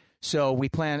 Okay. So we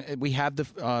have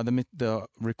the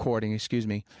recording,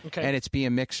 okay. And it's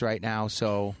being mixed right now.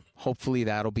 So hopefully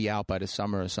that'll be out by the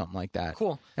summer or something like that.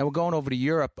 Cool. And we're going over to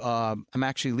Europe. I'm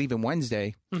actually leaving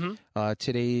Wednesday.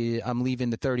 Today I'm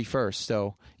leaving the 31st.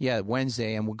 So yeah,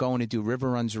 Wednesday, and we're going to do River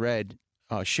Runs Red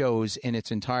shows in its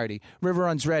entirety. River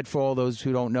Runs Red, for all those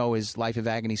who don't know, is Life of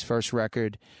Agony's first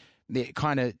record. They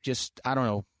kind of just,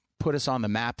 put us on the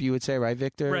map, you would say, right,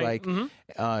 Victor? Right. Like,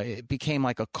 it became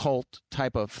like a cult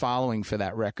type of following for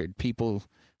that record.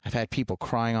 I've had people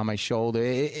crying on my shoulder.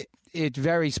 It's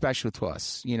very special to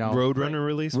us, Roadrunner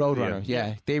release? Roadrunner,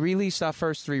 yeah. They released our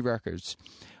first 3 records.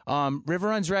 River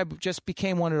Runs Red just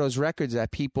became one of those records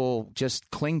that people just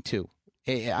cling to.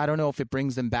 I don't know if it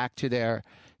brings them back to their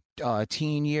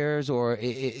teen years or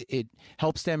it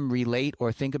helps them relate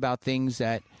or think about things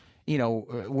that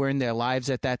were in their lives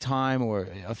at that time or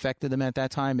affected them at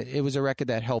that time. It was a record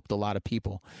that helped a lot of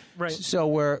people. Right.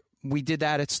 So we did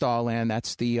that at Starland.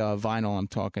 That's the vinyl I'm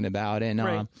talking about.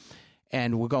 And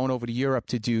and we're going over to Europe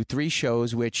to do 3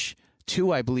 shows, which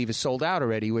 2, I believe, is sold out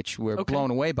already, which we're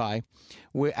blown away by.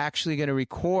 We're actually going to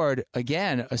record,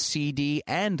 again, a CD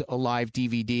and a live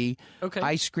DVD. Okay.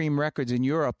 Ice Cream Records in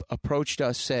Europe approached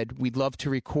us, said, we'd love to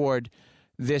record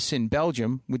this in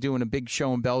Belgium. We're doing a big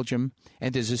show in Belgium,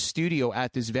 and there's a studio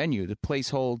at this venue. The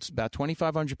place holds about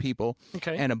 2,500 people,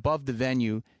 and above the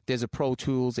venue, there's a Pro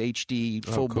Tools HD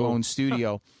full-blown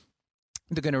studio.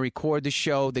 They're going to record the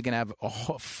show. They're going to have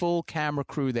a full camera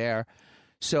crew there.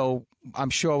 So I'm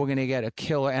sure we're going to get a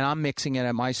killer, and I'm mixing it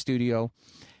at my studio.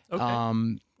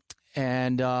 Okay.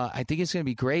 And I think it's going to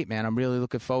be great, man. I'm really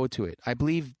looking forward to it. I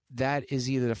believe that is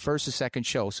either the first or second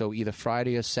show, so either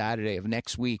Friday or Saturday of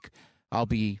next week, I'll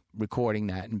be recording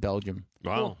that in Belgium.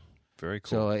 Wow. Cool. Very cool.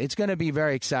 So it's going to be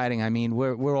very exciting. I mean,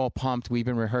 we're all pumped. We've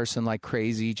been rehearsing like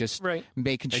crazy, just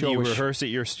making sure. And you rehearse at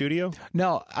your studio?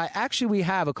 No, we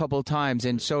have a couple of times,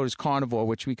 and so does Carnivore,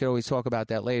 which we could always talk about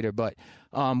that later. But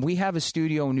we have a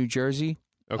studio in New Jersey.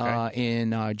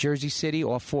 In Jersey City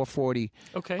off 440.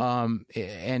 Okay.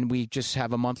 And we just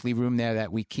have a monthly room there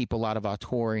that we keep a lot of our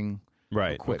touring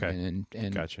equipment. Okay.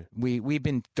 And gotcha. We've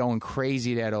been going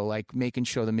crazy there, like making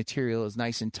sure the material is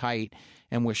nice and tight,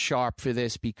 and we're sharp for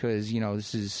this because,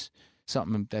 this is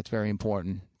something that's very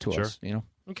important to us,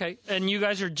 Okay, and you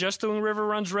guys are just doing River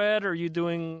Runs Red, or are you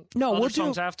doing we'll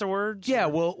songs afterwards? Yeah,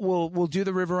 or? we'll do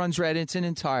the River Runs Red. It's in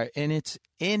its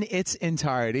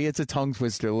entirety. It's a tongue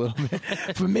twister a little bit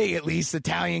for me, at least.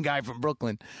 Italian guy from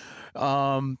Brooklyn.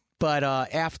 But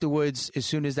afterwards, as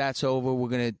soon as that's over, we're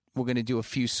gonna do a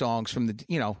few songs from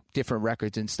the different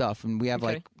records and stuff, and we have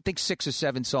I think 6 or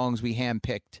 7 songs we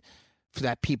handpicked for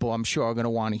that people I'm sure are going to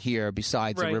want to hear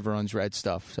besides the River Runs Red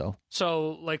stuff.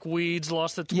 So like Weeds,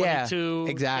 Lost at 22,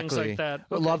 exactly. things like that.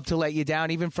 Okay. Love to Let You Down,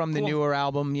 even from the newer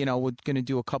album. We're going to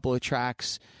do a couple of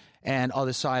tracks, and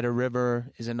Other Side of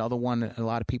River is another one a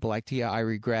lot of people like to hear. I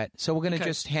Regret. So we're going to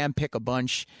just handpick a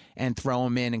bunch and throw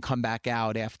them in and come back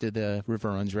out after the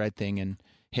River Runs Red thing and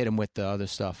hit them with the other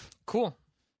stuff. Cool.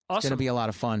 Awesome. It's going to be a lot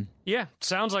of fun. Yeah,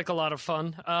 sounds like a lot of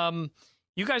fun.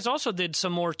 You guys also did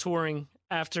some more touring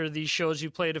after these shows. You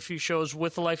played a few shows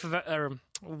with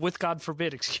with God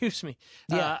Forbid, excuse me.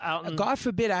 Yeah, God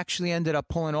Forbid actually ended up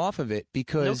pulling off of it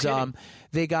because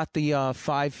they got the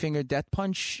Five Finger Death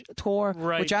Punch tour,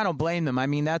 which I don't blame them. I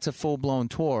mean, that's a full-blown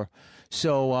tour.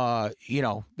 So,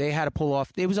 they had to pull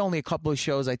off. There was only a couple of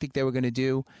shows I think they were going to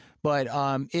do, but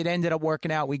it ended up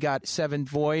working out. We got Seventh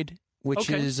Void, which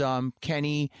is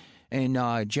Kenny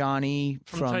and Johnny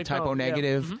from Typo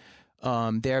Negative. Yeah.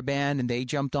 Their band, and they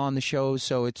jumped on the show,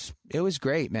 so it was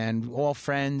great, man. All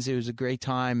friends, it was a great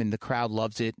time, and the crowd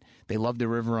loves it. They love the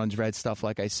River Runs Red stuff,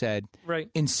 like I said. Right.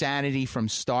 Insanity from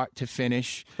start to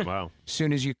finish. Wow. As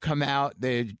soon as you come out,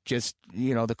 they just,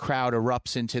 the crowd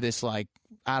erupts into this, like,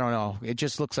 I don't know, it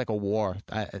just looks like a war.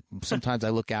 Sometimes I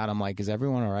look out, I'm like, is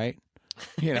everyone all right?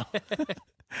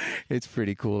 It's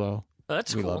pretty cool, though.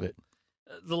 That's cool. We love it.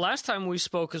 The last time we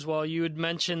spoke as well, you had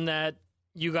mentioned that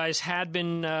you guys had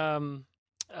been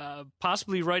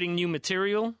possibly writing new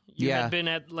material. You had been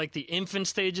at like the infant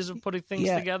stages of putting things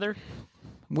together.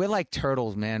 We're like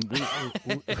turtles, man.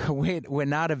 We're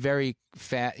not a very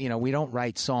fast, we don't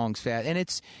write songs fast. And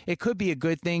it could be a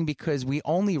good thing because we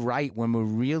only write when we're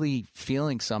really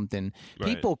feeling something.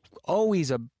 Right. People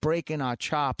always are breaking our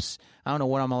chops. I don't know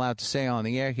what I'm allowed to say on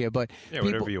the air here, but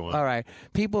whatever you want. All right.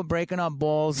 People are breaking up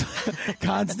balls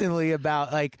constantly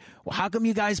about like, well, how come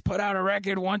you guys put out a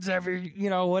record once every,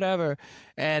 whatever.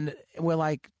 And we're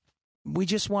like, we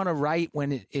just want to write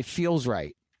when it feels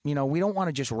right. We don't want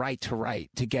to just write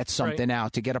to get something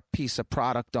out, to get a piece of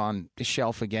product on the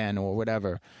shelf again or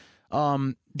whatever.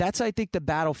 That's, I think, the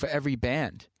battle for every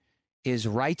band is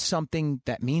write something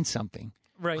that means something.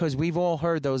 Right. Because we've all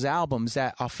heard those albums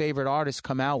that our favorite artists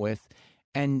come out with,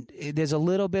 and there's a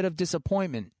little bit of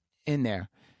disappointment in there.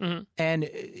 Mm-hmm. And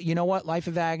you know what? Life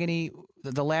of Agony,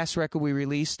 the last record we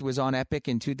released was on Epic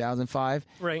in 2005.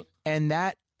 Right. And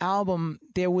that album,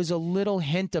 there was a little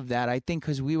hint of that, I think,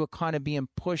 because we were kind of being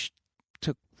pushed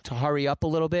to hurry up a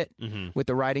little bit with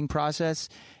the writing process.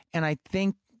 And I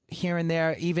think here and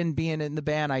there, even being in the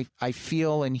band, I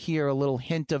feel and hear a little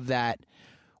hint of that.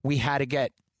 We had to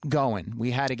get going.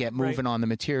 We had to get moving on the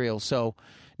material. So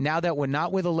now that we're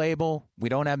not with a label, we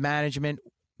don't have management,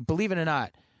 believe it or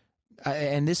not,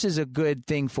 and this is a good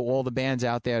thing for all the bands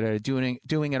out there that are doing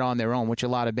it on their own, which a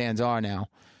lot of bands are now.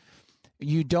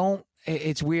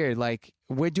 It's weird. Like,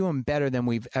 we're doing better than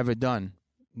we've ever done.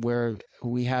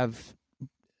 We have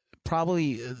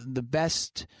probably the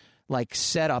best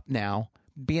setup now,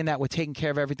 being that we're taking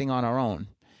care of everything on our own,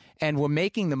 and we're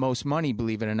making the most money,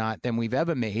 believe it or not, than we've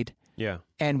ever made. Yeah.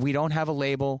 And we don't have a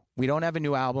label. We don't have a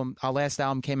new album. Our last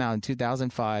album came out in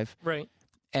 2005. Right.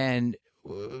 And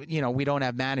we don't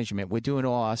have management. We're doing it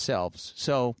all ourselves.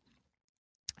 So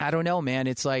I don't know, man.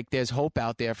 It's like there's hope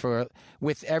out there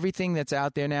with everything that's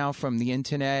out there now, from the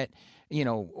internet,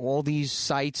 all these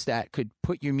sites that could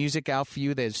put your music out for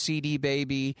you. There's CD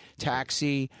Baby,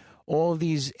 Taxi, all of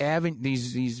these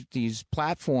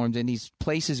platforms and these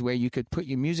places where you could put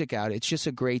your music out. It's just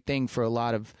a great thing for a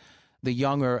lot of the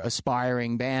younger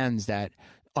aspiring bands that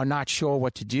are not sure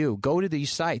what to do. Go to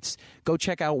these sites. Go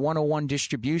check out 101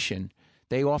 Distribution.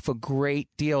 They offer great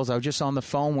deals. I was just on the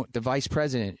phone with the vice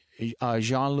president,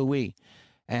 Jean-Louis,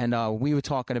 and we were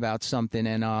talking about something,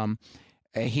 and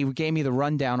he gave me the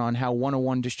rundown on how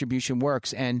 101 Distribution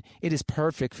works, and it is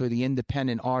perfect for the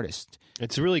independent artist.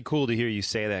 It's really cool to hear you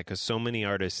say that, because so many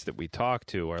artists that we talk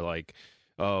to are like,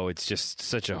 oh, it's just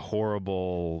such a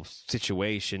horrible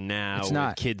situation now. It's not.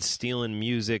 With kids stealing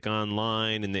music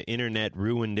online, and the internet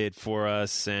ruined it for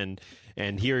us. And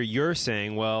here you're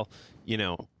saying, well,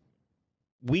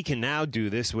 we can now do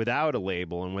this without a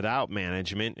label and without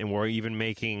management, and we're even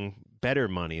making better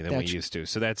money than we used to.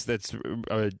 So that's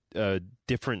a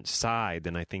different side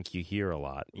than I think you hear a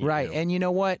lot. Right. know? And you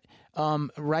know what?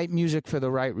 Write music for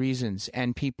the right reasons,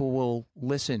 and people will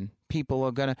listen. People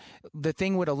are going to... The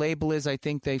thing with a label is I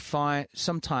think they find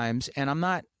sometimes, and I'm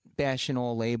not bashing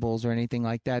all labels or anything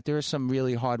like that. There are some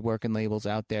really hard-working labels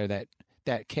out there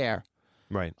that care.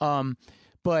 Right.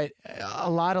 But a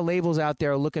lot of labels out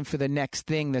there are looking for the next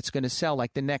thing that's going to sell,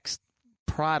 like the next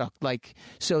product. Like,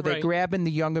 so they're grabbing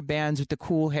the younger bands with the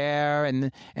cool hair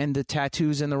and the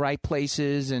tattoos in the right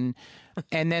places, and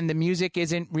then the music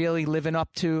isn't really living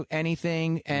up to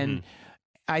anything. And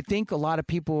I think a lot of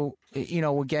people,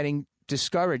 were getting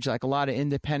discouraged, like a lot of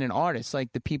independent artists,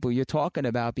 like the people you're talking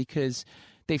about, because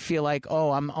they feel like,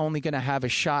 oh, I'm only going to have a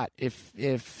shot if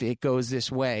it goes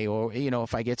this way, or,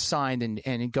 if I get signed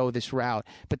and go this route.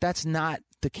 But that's not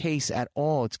the case at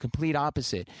all. It's complete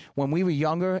opposite. When we were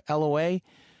younger, LOA,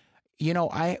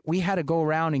 we had to go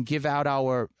around and give out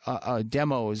our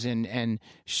demos and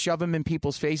shove them in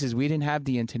people's faces. We didn't have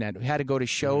the internet. We had to go to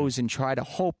shows and try to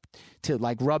hope to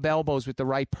like rub elbows with the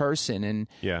right person. And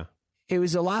it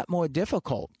was a lot more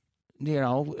difficult.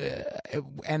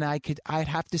 And I'd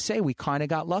have to say we kind of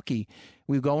got lucky.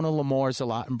 We were going to Lemore's a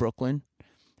lot in Brooklyn,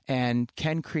 and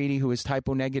Ken Creedy, who was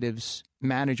Typo Negative's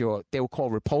manager, they were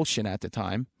called Repulsion at the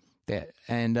time,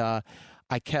 and I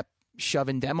kept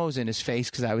shoving demos in his face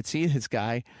because I would see this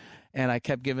guy, and I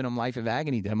kept giving him Life of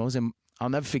Agony demos, and I'll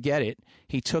never forget it.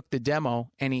 He took the demo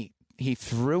and he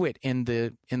threw it in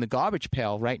the garbage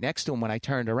pail right next to him when I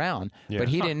turned around, but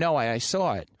he didn't know I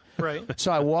saw it. Right.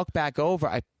 So I walked back over.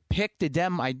 I picked the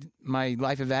my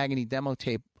Life of Agony demo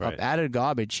tape up out of the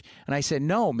garbage, and I said,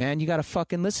 "No, man, you got to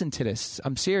fucking listen to this.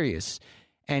 I'm serious."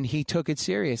 And he took it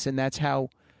serious, and that's how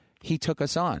he took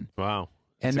us on. Wow.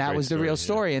 And that was the real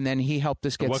story. And then he helped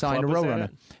us get signed to Roadrunner.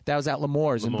 That was at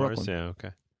Lemore's in Brooklyn. Yeah,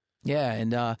 okay. Yeah,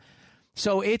 and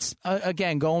so it's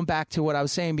again going back to what I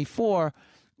was saying before.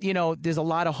 There's a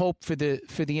lot of hope for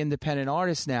the independent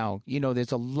artists now.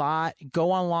 There's a lot.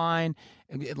 Go online.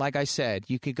 Like I said,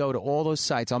 you could go to all those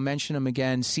sites. I'll mention them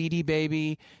again. CD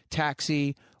Baby,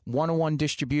 Taxi, 101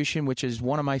 Distribution, which is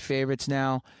one of my favorites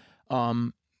now.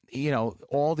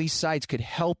 All these sites could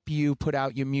help you put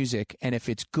out your music. And if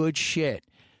it's good shit,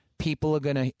 people are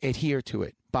going to adhere to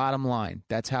it. Bottom line,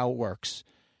 that's how it works.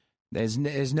 There's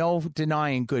no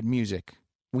denying good music.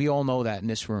 We all know that in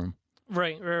this room.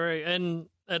 Right. And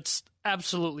that's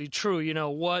absolutely true.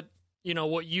 What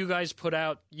you guys put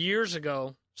out years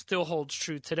ago still holds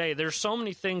true today. There's so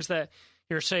many things that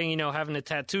you're saying, having the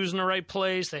tattoos in the right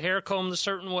place, the hair combed a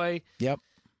certain way. Yep.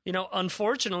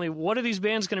 Unfortunately, what are these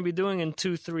bands going to be doing in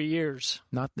 2-3 years?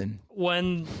 Nothing.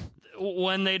 When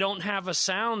they don't have a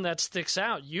sound that sticks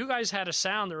out. You guys had a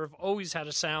sound, or have always had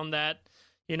a sound that,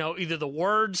 either the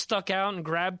words stuck out and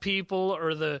grabbed people,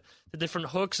 or the different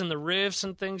hooks and the riffs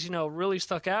and things, really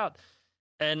stuck out.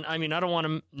 And, I mean, I don't want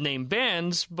to name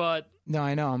bands, but... No,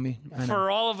 I know.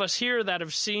 For all of us here that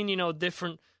have seen,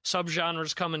 different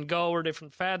subgenres come and go, or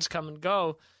different fads come and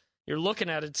go, you're looking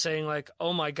at it saying, like,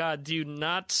 oh, my God, do you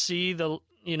not see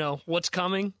what's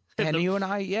coming? And you and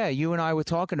I were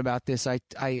talking about this.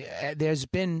 There's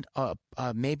been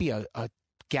maybe a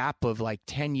gap of like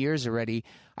 10 years already.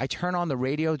 I turn on the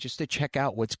radio just to check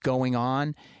out what's going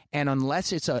on, and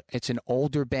unless it's an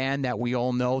older band that we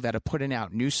all know that are putting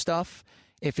out new stuff,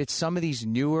 if it's some of these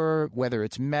newer, whether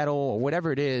it's metal or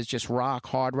whatever it is, just rock,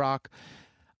 hard rock,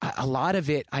 a lot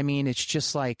of it, I mean, it's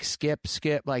just like skip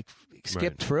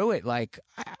through it. Like,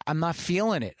 I'm not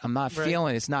feeling it.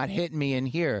 Feeling it. It's not hitting me in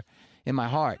here. In my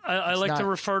heart. I like to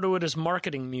refer to it as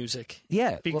marketing music.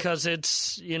 Yeah. Because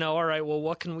it's, all right, well,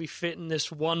 what can we fit in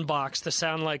this one box to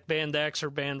sound like band X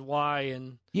or band Y?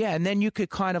 And yeah, and then you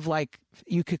could kind of like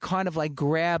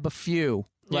grab a few.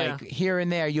 Like here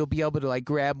and there, you'll be able to like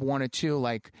grab one or two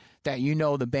like that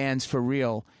the band's for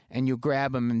real, and you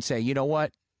grab them and say, you know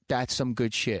what? That's some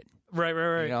good shit. Right.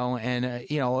 And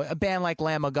a band like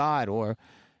Lamb of God, or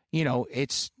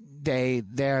it's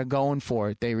they're going for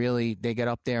it. They get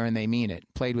up there and they mean it.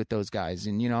 Played with those guys,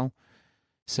 and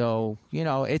so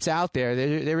it's out there.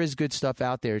 There is good stuff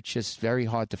out there. It's just very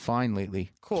hard to find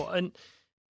lately. Cool. And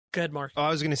go ahead, Mark. I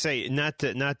was going to say not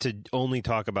to only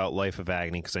talk about Life of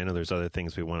Agony, because I know there's other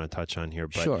things we want to touch on here.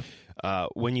 But sure.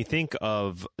 When you think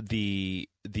of the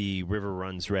River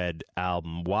Runs Red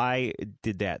album, why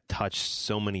did that touch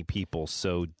so many people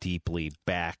so deeply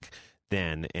back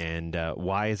then, and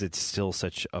why is it still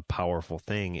such a powerful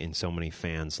thing in so many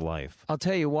fans' life? I'll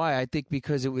tell you why. I think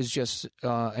because it was just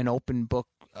an open book.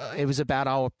 It was about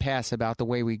our past, about the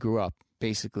way we grew up,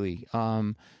 basically.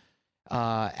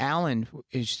 Alan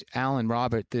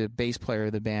Robert, the bass player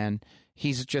of the band.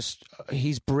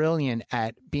 He's brilliant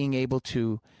at being able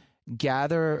to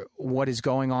gather what is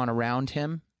going on around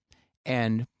him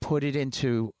and put it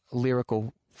into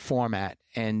lyrical format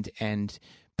and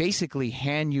basically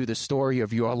hand you the story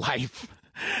of your life.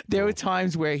 There were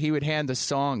times where he would hand the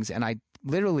songs, and I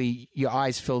literally, your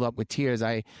eyes filled up with tears.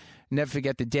 I never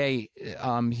forget the day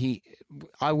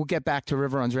I will get back to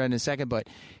River Runs Red in a second, but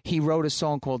he wrote a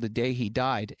song called The Day He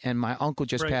Died, and my uncle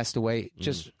just passed away.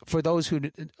 Just for those who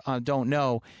don't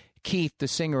know, Keith, the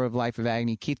singer of Life of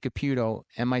Agony, Keith Caputo,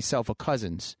 and myself are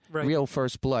cousins, real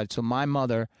first blood. So my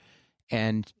mother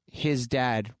and his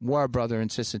dad were brother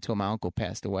and sister until my uncle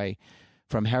passed away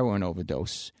from heroin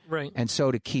overdose. Right. And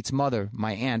so did Keith's mother,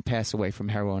 my aunt, passed away from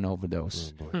heroin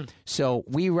overdose. So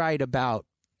we write about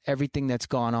everything that's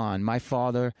gone on. My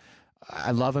father,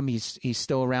 I love him. He's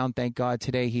still around, thank God.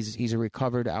 Today he's a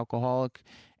recovered alcoholic,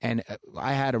 and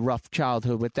I had a rough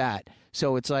childhood with that.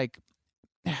 So it's like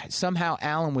somehow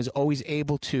Alan was always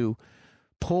able to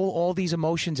pull all these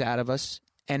emotions out of us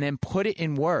and then put it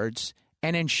in words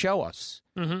and then show us.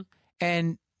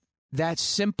 And that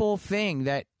simple thing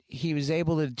that he was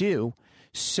able to do,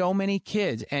 so many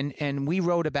kids, and we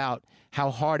wrote about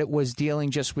how hard it was dealing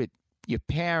just with your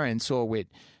parents or with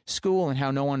school and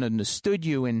how no one understood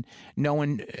you and no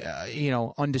one,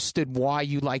 understood why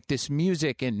you like this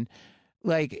music. And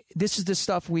like, this is the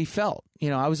stuff we felt.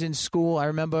 I was in school. I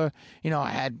remember, I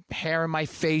had hair in my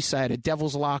face. I had a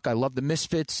devil's lock. I loved the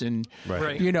Misfits and,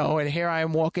 and here I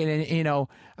am walking and,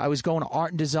 I was going to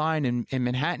art and design in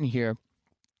Manhattan here.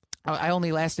 I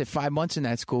only lasted 5 months in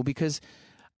that school because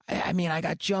I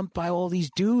got jumped by all these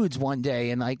dudes one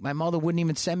day, and like my mother wouldn't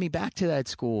even send me back to that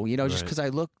school, just because I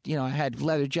looked, I had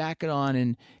leather jacket on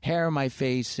and hair on my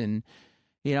face, and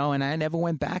and I never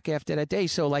went back after that day.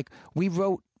 So like we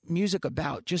wrote music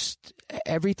about just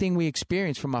everything we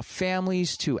experienced, from our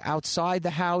families to outside the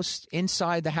house,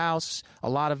 inside the house, a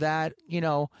lot of that,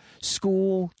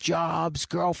 school, jobs,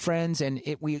 girlfriends, and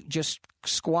we just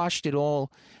squashed it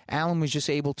all. Alan was just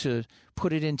able to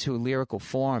put it into a lyrical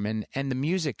form, and the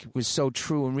music was so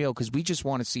true and real because we just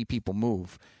want to see people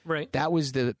move. Right. That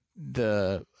was the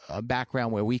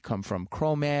background where we come from.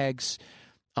 Cro-Mags,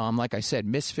 like I said,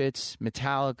 Misfits,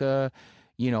 Metallica,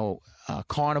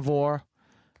 Carnivore,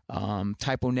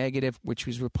 Typo Negative, which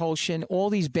was Repulsion. All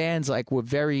these bands like were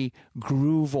very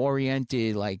groove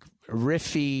oriented, like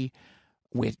riffy,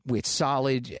 with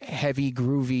solid, heavy,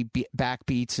 groovy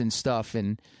backbeats and stuff.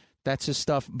 And that's the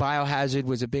stuff. Biohazard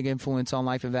was a big influence on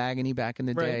Life of Agony back in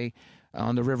the day,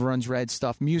 on the River Runs Red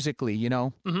stuff, musically,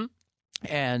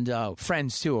 and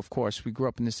Friends too, of course. We grew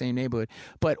up in the same neighborhood.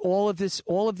 But all of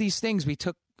these things,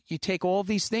 you take all of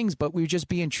these things, but we were just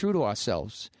being true to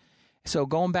ourselves. So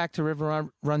going back to River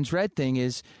Runs Red thing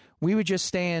is, we were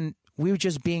just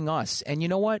being us. And you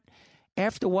know what?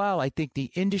 After a while, I think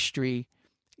the industry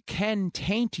can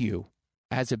taint you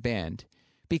as a band,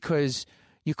 because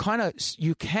you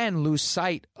can lose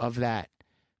sight of that,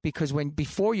 because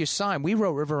before you signed, we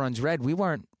wrote River Runs Red. We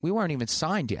weren't even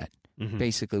signed yet.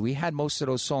 Basically, we had most of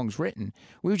those songs written.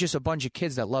 We were just a bunch of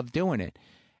kids that loved doing it.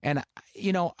 And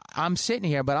I'm sitting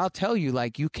here, but I'll tell you,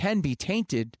 like, you can be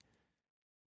tainted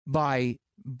by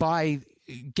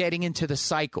getting into the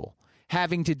cycle,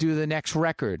 having to do the next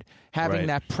record, having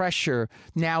that pressure,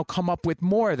 now come up with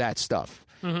more of that stuff.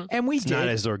 And we did. Not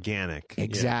as organic.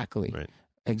 Exactly. Yeah. Right.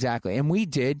 Exactly. And we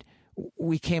did.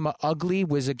 We came Ugly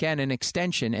was, again, an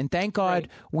extension. And thank God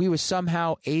we were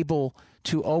somehow able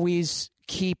to always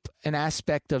keep an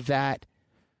aspect of that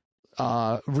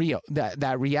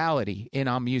that reality in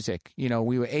our music.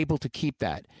 We were able to keep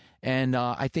that. And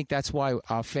I think that's why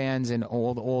our fans and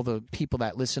all the people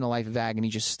that listen to Life of Agony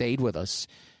just stayed with us.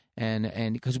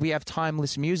 And because we have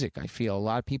timeless music, I feel. A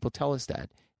lot of people tell us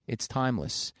that. It's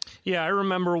timeless. Yeah, I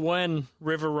remember when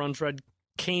River Runs Red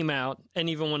came out, and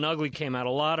even when Ugly came out,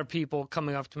 a lot of people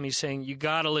coming up to me saying, you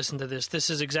got to listen to this. This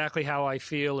is exactly how I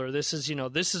feel, or this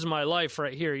is my life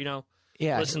right here,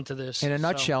 Yeah, listen to this. In a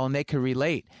nutshell, and they could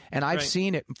relate. And I've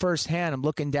seen it firsthand. I'm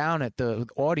looking down at the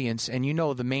audience, and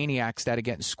the maniacs that are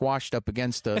getting squashed up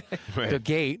against the the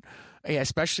gate,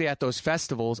 especially at those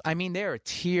festivals. I mean, there are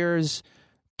tears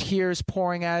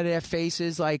pouring out of their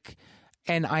faces,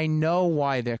 and I know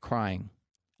why they're crying.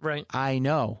 Right. I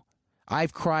know.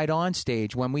 I've cried on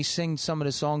stage when we sing some of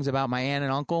the songs about my aunt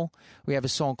and uncle. We have a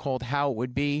song called How It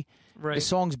Would Be. Right. The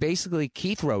song's basically,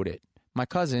 Keith wrote it, my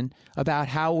cousin, about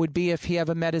how it would be if he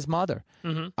ever met his mother.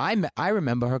 I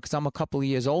remember her because I'm a couple of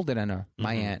years older than her,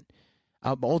 my aunt.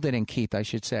 Older than Keith, I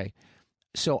should say.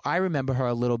 So I remember her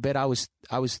a little bit. I was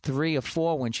 3 or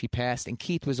 4 when she passed, and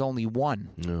Keith was only 1.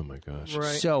 Oh, my gosh.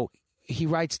 Right. So he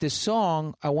writes this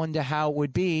song. I wonder how it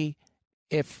would be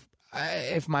if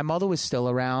my mother was still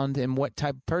around and what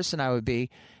type of person I would be.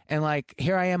 And like,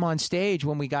 here I am on stage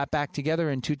when we got back together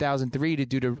in 2003 to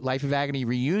do the Life of Agony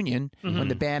reunion, when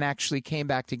the band actually came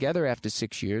back together after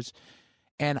 6 years.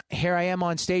 And here I am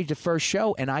on stage, the first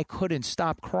show, and I couldn't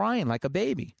stop crying like a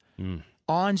baby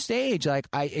on stage. Like,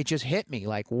 it just hit me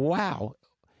like, wow,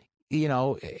 you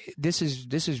know, this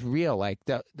is real. Like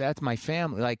that's my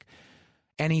family. Like,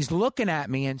 and he's looking at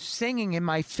me and singing in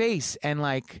my face, and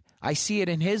like I see it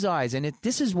in his eyes. And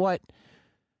this is what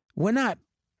we're not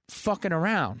fucking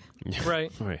around,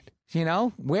 right? You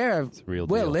know, we're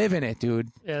living it, dude.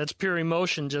 Yeah, it's pure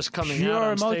emotion just coming out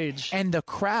on stage. And the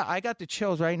crowd, I got the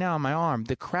chills right now on my arm.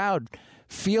 The crowd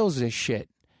feels this shit.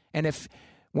 And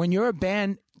when you're a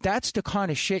band, that's the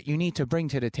kind of shit you need to bring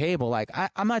to the table. Like,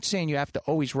 I'm not saying you have to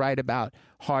always write about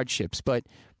hardships, but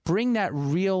bring that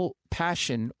real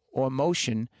passion or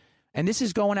emotion. And this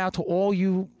is going out to all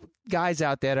you guys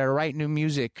out there that are writing new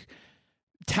music.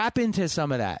 Tap into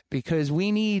some of that, because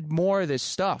we need more of this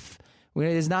stuff.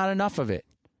 There's not enough of it.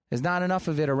 There's not enough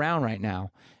of it around right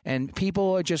now. And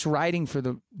people are just writing for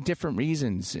the different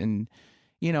reasons. And,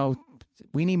 you know,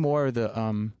 we need more of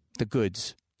the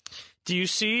goods. Do you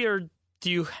see, or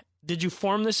did you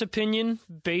form this opinion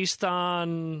based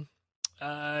on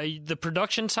the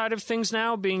production side of things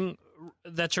now, being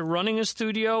that you're running a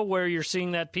studio where you're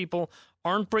seeing that people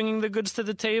aren't bringing the goods to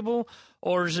the table?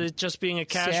 Or is it just being a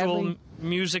casual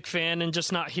music fan and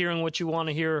just not hearing what you want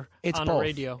to hear on the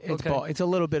radio? It's both. It's a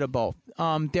little bit of both.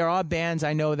 There are bands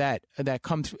I know that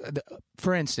come through.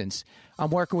 For instance,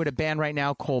 I'm working with a band right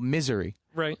now called Misery.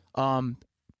 Right.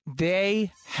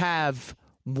 They have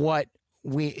what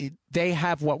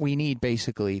we need,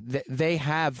 basically. They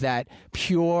have that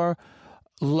pure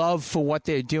love for what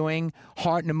they're doing,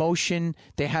 heart and emotion.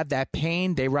 They have that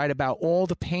pain. They write about all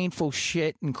the painful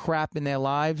shit and crap in their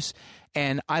lives.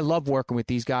 And I love working with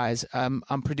these guys. I'm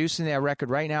producing their record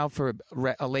right now for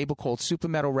a label called Super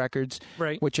Metal Records,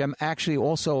 which I'm actually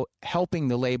also helping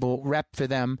the label rep for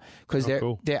them, because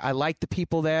I like the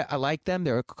people there. I like them.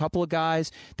 There are a couple of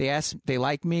guys. They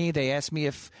like me. They asked me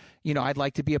if, you know, I'd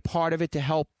like to be a part of it to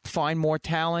help find more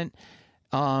talent.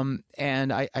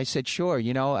 And I said, sure,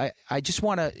 you know, I just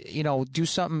want to, you know, do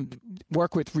something,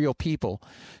 work with real people.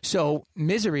 So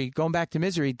Misery, going back to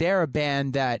Misery, they're a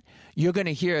band that you're going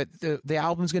to hear. The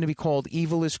album's going to be called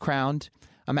Evil is Crowned.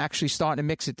 I'm actually starting to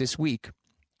mix it this week.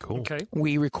 Cool. Okay.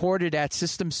 We recorded at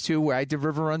Systems 2 where I did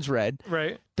River Runs Red.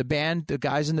 Right. The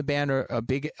guys in the band are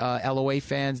big LOA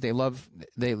fans. They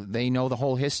know the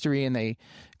whole history, and they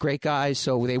great guys.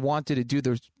 So they wanted to do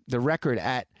the record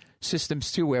at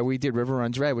Systems 2 where we did River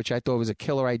Runs Red, which I thought was a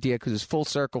killer idea because it's full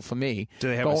circle for me. Do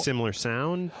they have a similar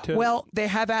sound to Well, they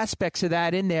have aspects of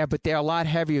that in there, but they're a lot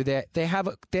heavier.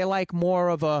 They're like more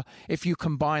of a, if you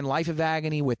combine Life of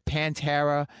Agony with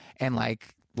Pantera and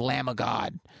like Lamb of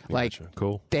God. Like,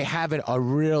 cool. They have a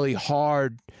really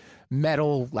hard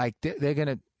metal, like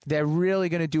they're really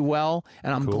gonna do well,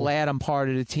 and I'm glad I'm part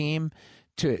of the team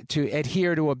to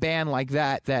adhere to a band like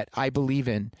that I believe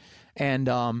in.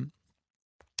 And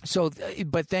so,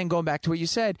 but then going back to what you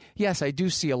said, yes, I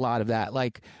do see a lot of that.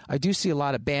 Like, I do see a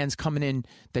lot of bands coming in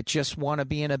that just want to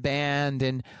be in a band,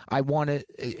 and I want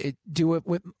to do it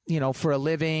with, you know, for a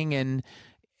living, and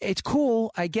it's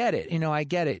cool. I get it. You know, I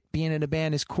get it. Being in a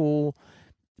band is cool,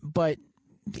 but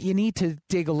you need to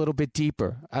dig a little bit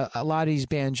deeper. A lot of these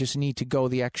bands just need to go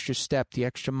the extra step, the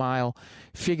extra mile,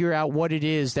 figure out what it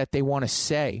is that they want to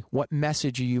say. What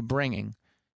message are you bringing?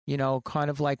 You know, kind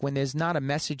of like when there's not a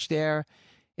message there,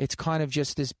 it's kind of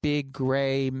just this big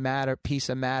gray piece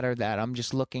of matter that I'm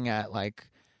just looking at like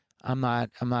I'm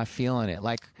not feeling it.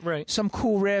 Like some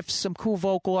cool riffs, some cool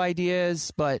vocal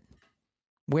ideas, but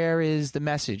where is the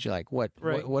message? Like what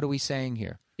are we saying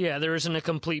here? Yeah, there isn't a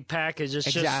complete package.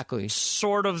 It's just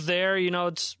sort of there, you know,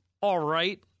 it's all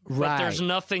right. But there's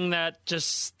nothing that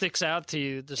just sticks out to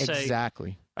you to say,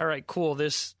 exactly. All right, cool,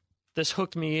 this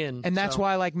hooked me in. And that's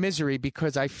why I like Misery,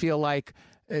 because I feel like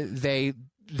they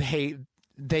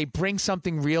bring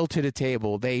something real to the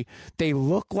table. They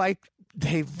look like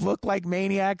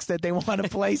maniacs that they want to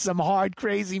play some hard,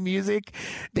 crazy music.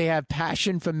 They have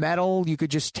passion for metal. You could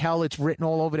just tell it's written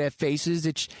all over their faces.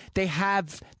 They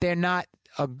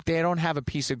don't have a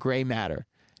piece of gray matter.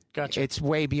 Gotcha. It's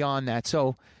way beyond that.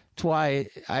 So that's why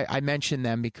I mentioned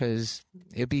them, because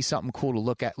it'd be something cool to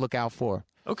look out for.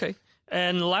 Okay.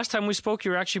 And the last time we spoke,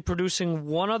 you were actually producing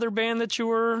one other band that you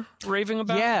were raving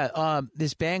about? Yeah,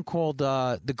 this band called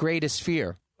The Greatest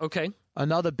Fear. Okay.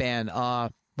 Another band.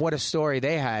 What a story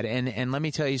they had. And let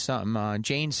me tell you something.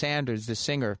 Jane Sanders, the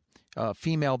singer,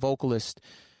 female vocalist,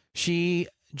 she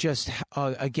just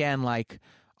again, like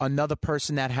another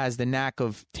person that has the knack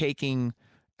of taking,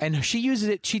 and she uses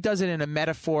it. She does it in a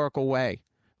metaphorical way.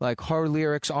 Like her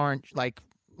lyrics aren't like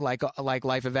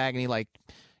Life of Agony. Like,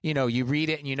 you know, you read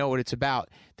it and you know what it's about.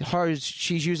 Hers,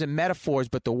 she's using metaphors,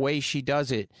 but the way she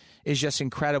does it is just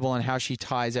incredible, and how she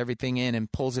ties everything in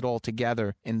and pulls it all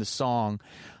together in the song.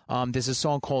 There's a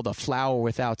song called "A Flower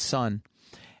Without Sun,"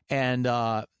 and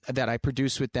that I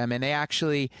produced with them, and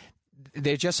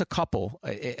they're just a couple.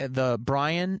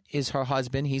 Brian is her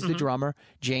husband; he's the drummer.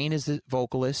 Jane is the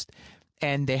vocalist,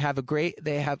 and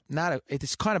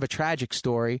it's kind of a tragic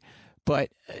story.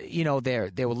 But you know,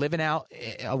 they were living out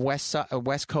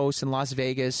West Coast in Las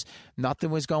Vegas. Nothing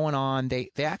was going on.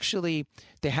 They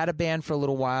had a band for a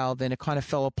little while. Then it kind of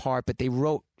fell apart. But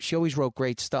she always wrote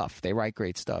great stuff. They write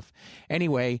great stuff.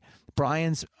 Anyway,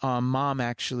 Brian's mom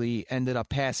actually ended up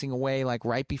passing away like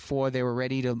right before they were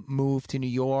ready to move to New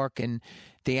York, and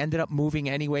they ended up moving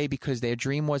anyway because their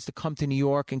dream was to come to New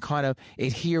York and kind of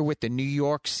adhere with the New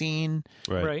York scene.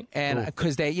 Right. And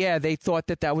because they thought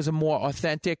that was a more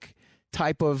authentic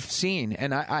type of scene,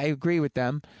 and I agree with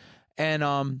them. And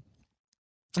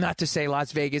not to say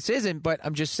Las Vegas isn't, but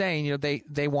I'm just saying, you know,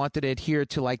 they wanted to adhere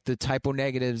to like the Typo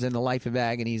Negatives and the Life of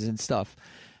Agonies and stuff.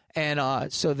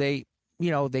 And so they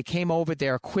came over.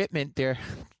 Their equipment,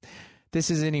 this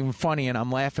isn't even funny, and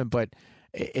I'm laughing, but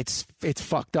it's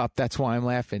fucked up. That's why I'm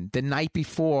laughing. The night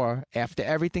before, after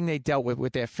everything they dealt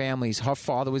with their families, her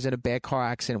father was in a bad car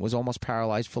accident, was almost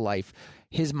paralyzed for life.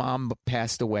 His mom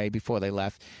passed away before they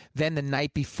left. Then the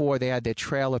night before, they had their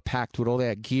trailer packed with all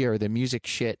their gear, their music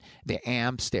shit, their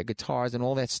amps, their guitars, and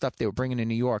all that stuff they were bringing to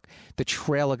New York. The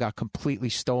trailer got completely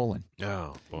stolen.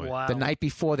 Oh, boy. Wow. The night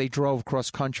before, they drove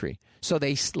cross country. So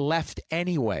they left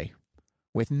anyway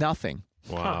with nothing.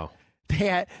 Wow.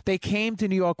 They came to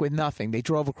New York with nothing. They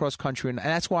drove across country, and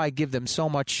that's why I give them so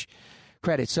much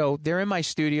credit. So they're in my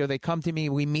studio. They come to me.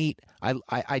 We meet.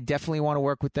 I definitely want to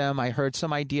work with them. I heard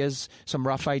some ideas, some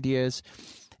rough ideas,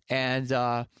 and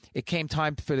it came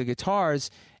time for the guitars.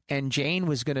 And Jane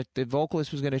the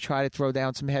vocalist was gonna try to throw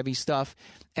down some heavy stuff,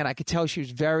 and I could tell she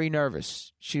was very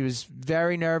nervous. She was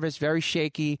very nervous, very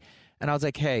shaky. And I was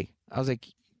like, "Hey,"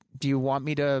 "do you want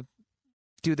me to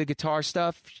do the guitar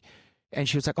stuff?" And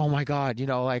she was like, "Oh my God, you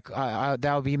know, like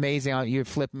that would be amazing. You're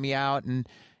flipping me out, and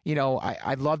you know,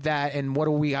 I love that. And what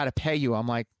do we got to pay you?" I'm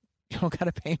like, "You don't got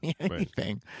to pay me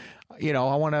anything. Right. You know,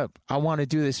 I want to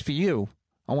do this for you.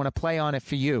 I want to play on it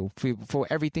for you, for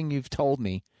everything you've told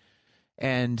me."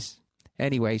 And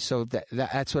anyway, so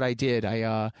that's what I did.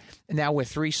 Now we're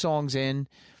 3 songs in.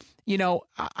 You know,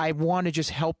 I want to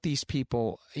just help these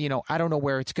people. You know, I don't know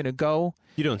where it's going to go.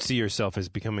 You don't see yourself as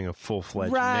becoming a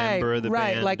full-fledged member of the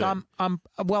band? Like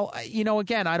well, you know,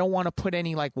 again, I don't want to put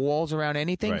any like walls around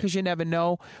anything because you never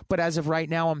know. But as of right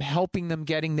now, I'm helping them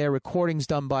getting their recordings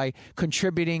done by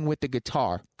contributing with the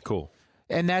guitar. Cool.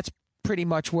 And that's pretty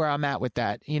much where I'm at with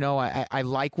that. You know, I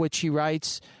like what she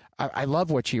writes. I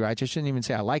love what she writes. I shouldn't even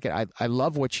say I like it. I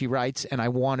love what she writes, and I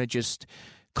want to just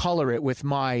color it with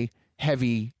my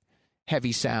heavy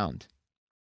sound.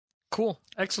 Cool.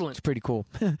 Excellent. It's pretty cool.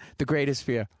 The Greatest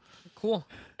Fear. Cool.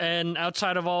 And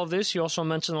outside of all of this, you also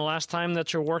mentioned the last time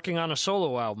that you're working on a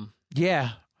solo album. Yeah.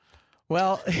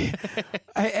 Well,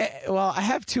 I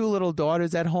have 2 little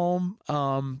daughters at home.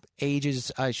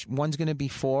 Ages, one's going to be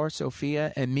 4,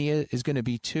 Sophia, and Mia is going to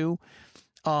be 2.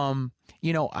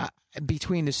 You know,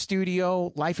 between the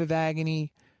studio, Life of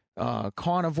Agony,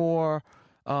 Carnivore,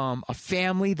 a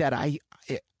family that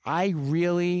I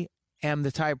really am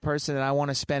the type of person that I want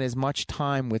to spend as much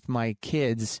time with my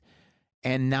kids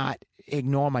and not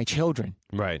ignore my children.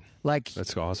 Right. Like,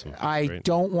 that's awesome. I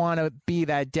don't want to be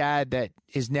that dad that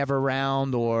is never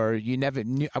around, or we never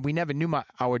knew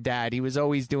our dad. He was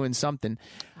always doing something.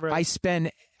 Right.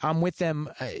 I'm with them,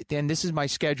 and this is my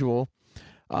schedule.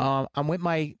 I'm with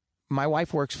my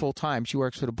wife works full time. She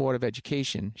works for the Board of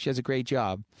Education. She has a great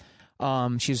job.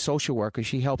 She's a social worker.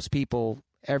 She helps people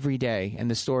every day, and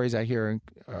the stories I hear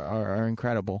are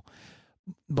incredible.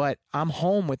 But I'm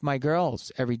home with my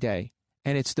girls every day,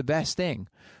 and it's the best thing.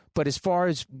 But as far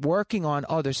as working on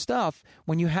other stuff,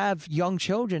 when you have young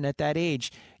children at that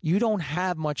age, you don't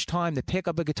have much time to pick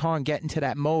up a guitar and get into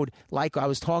that mode like I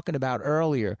was talking about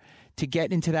earlier, to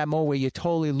get into that mode where you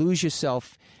totally lose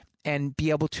yourself and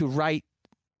be able to write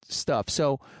stuff.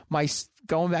 So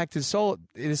going back to solo,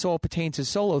 this all pertains to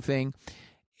solo thing.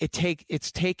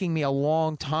 It's taking me a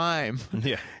long time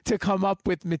to come up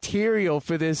with material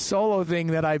for this solo thing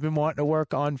that I've been wanting to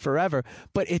work on forever.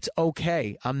 But it's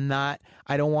okay. I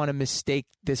don't want to mistake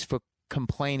this for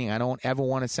complaining. I don't ever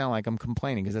want to sound like I'm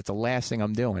complaining because that's the last thing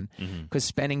I'm doing. Because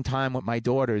spending time with my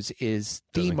daughters is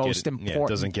the most important. Yeah, it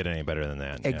doesn't get any better than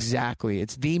that. Exactly.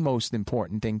 It's the most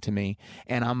important thing to me.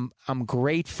 And I'm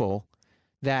grateful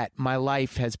that my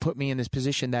life has put me in this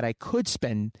position that I could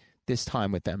spend this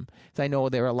time with them. I know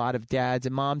there are a lot of dads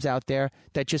and moms out there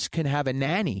that just can have a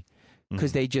nanny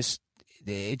because it just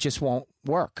won't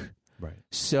work. Right.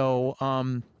 So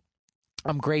I'm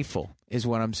grateful is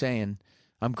what I'm saying.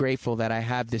 I'm grateful that I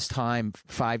have this time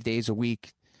 5 days a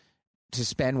week to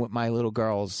spend with my little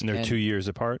girls. And they're 2 years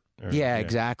apart? Yeah,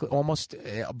 exactly. Almost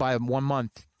by 1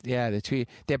 month. Yeah,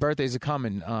 their birthdays are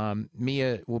coming.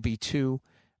 Mia will be 2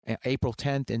 April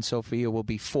 10th, and Sophia will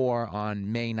be 4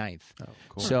 on May 9th. Oh,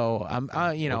 cool. So,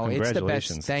 it's the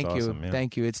best. Thank you. Awesome, yeah.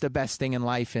 Thank you. It's the best thing in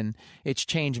life, and it's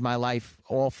changed my life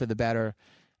all for the better.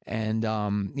 And,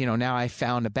 now I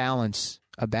found a balance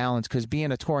because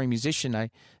being a touring musician,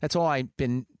 that's all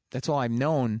I've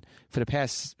known for the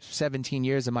past 17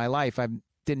 years of my life. I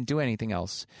didn't do anything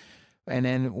else. And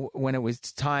then when it was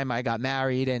time I got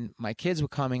married and my kids were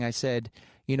coming, I said,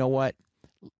 you know what?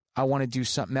 I want to do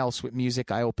something else with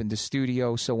music. I opened a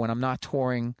studio, so when I'm not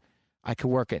touring, I can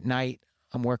work at night.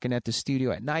 I'm working at the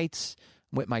studio at nights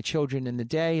with my children in the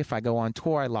day. If I go on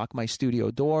tour, I lock my studio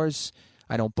doors.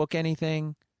 I don't book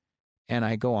anything, and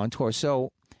I go on tour.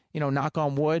 So, knock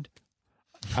on wood.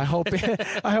 I hope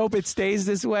it stays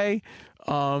this way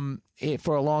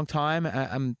for a long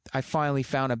time. I finally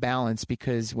found a balance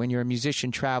because when you're a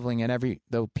musician traveling, and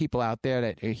the people out there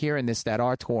that are hearing this that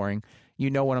are touring, you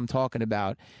know what I'm talking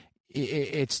about.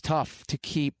 It's tough to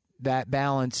keep that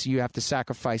balance. You have to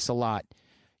sacrifice a lot.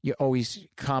 You're always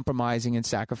compromising and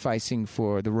sacrificing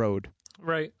for the road.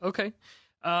 Right. Okay.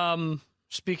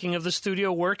 Speaking of the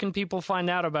studio, where can people find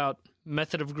out about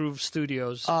Method of Groove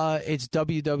Studios? It's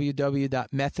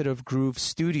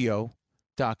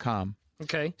www.methodofgroovestudio.com.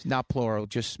 Okay. It's not plural,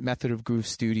 just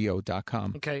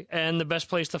methodofgroovestudio.com. Okay. And the best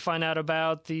place to find out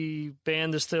about the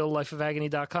band is still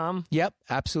lifeofagony.com? Yep,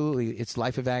 absolutely. It's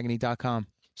lifeofagony.com.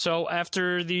 So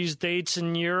after these dates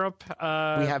in Europe...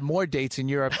 we have more dates in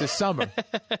Europe this summer.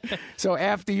 So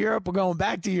after Europe, we're going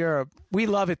back to Europe. We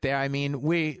love it there. I mean,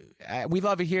 we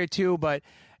love it here too, but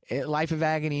Life of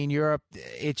Agony in Europe,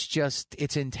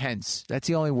 it's intense. That's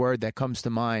the only word that comes to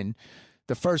mind.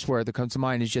 The first word that comes to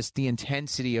mind is just the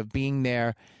intensity of being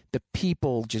there. The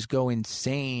people just go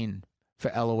insane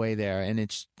for LOA there, and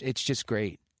it's just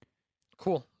great.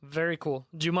 Cool. Very cool.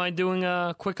 Do you mind doing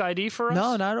a quick ID for us?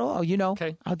 No, not at all.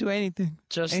 Okay. I'll do anything.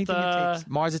 Just anything it takes.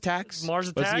 Mars Attacks? Mars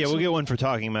Attacks? Yeah, we'll get one for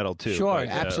Talking Metal, too. Sure,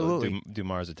 absolutely. Do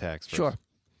Mars Attacks first. Sure.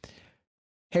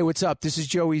 Hey, what's up? This is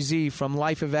Joey Z from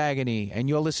Life of Agony, and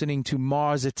you're listening to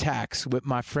Mars Attacks with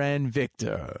my friend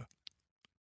Victor.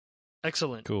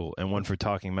 Excellent. Cool. And one for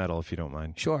Talking Metal, if you don't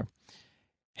mind. Sure.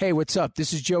 Hey, what's up?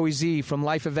 This is Joey Z from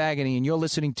Life of Agony, and you're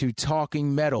listening to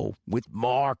Talking Metal with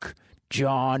Mark,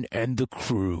 John, and the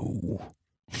crew.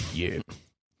 Yeah.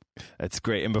 That's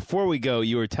great. And before we go,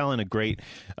 you were telling a great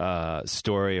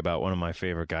story about one of my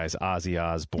favorite guys, Ozzy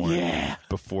Osbourne. Yeah.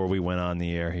 Before we went on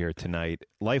the air here tonight,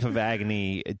 Life of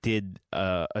Agony did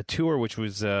a tour, which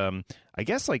was, I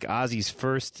guess, like Ozzy's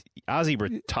first. Ozzy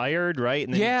retired, right?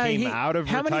 And then he came out of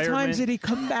retirement. How many times did he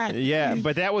come back? Yeah,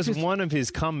 but that was one of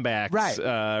his comebacks, right?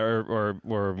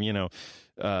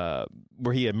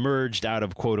 Where he emerged out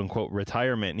of quote unquote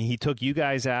retirement, and he took you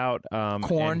guys out.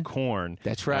 Korn.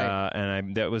 That's right.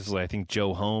 That was, I think,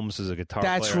 Joe Holmes was a guitar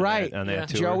player. That's right. On that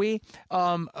tour. Joey.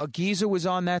 Geezer was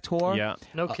on that tour. Yeah.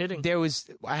 No kidding.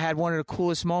 I had one of the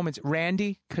coolest moments.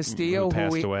 Randy Castillo, who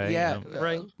passed away. Yeah.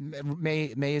 Right.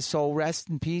 May his soul rest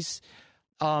in peace.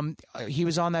 He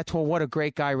was on that tour. What a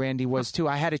great guy Randy was too.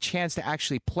 I had a chance to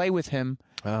actually play with him.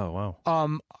 Oh wow.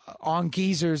 On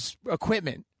Geezer's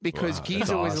equipment because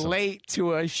Geezer was late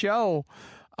to a show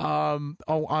on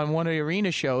one of the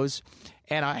arena shows,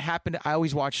 and I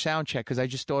always watch Soundcheck because I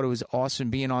just thought it was awesome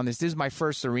being on this. This is my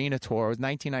first arena tour. It was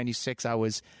 1996. I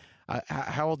was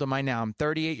how old am I now? I'm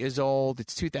 38 years old.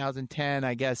 It's 2010.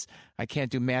 I guess I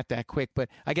can't do math that quick, but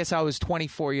I guess I was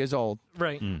 24 years old.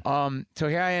 Right. So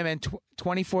here I am, and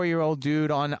 24-year-old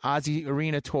dude on Ozzy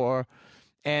Arena tour,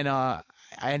 and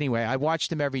anyway, I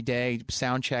watched him every day,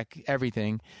 Soundcheck,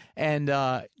 everything, and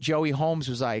Joey Holmes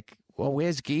was like, "Well,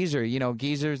 where's Geezer?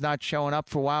 Geezer's not showing up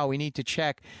for a while. We need to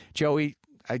check." Joey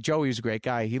was a great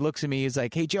guy. He looks at me. He's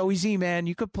like, "Hey, Joey Z, man,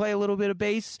 you could play a little bit of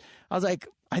bass." I was like,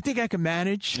 I think I can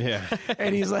manage. Yeah.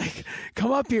 And he's like,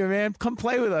 "Come up here, man. Come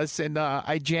play with us." And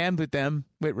I jammed with them,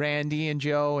 with Randy and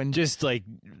Joe. And just like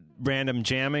random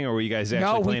jamming, or were you guys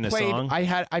actually playing a song?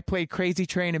 I played Crazy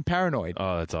Train and Paranoid.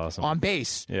 Oh, that's awesome. On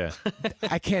bass. Yeah.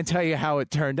 I can't tell you how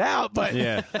it turned out, but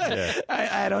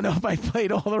I don't know if I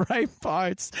played all the right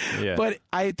parts. Yeah. But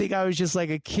I think I was just like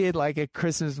a kid, like at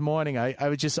Christmas morning. I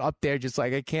was just up there just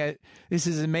like, I can't, this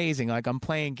is amazing. Like I'm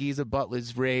playing Geezer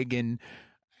Butler's rig, and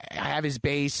I have his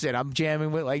bass, and I'm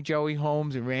jamming with like Joey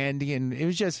Holmes and Randy, and it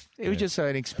was just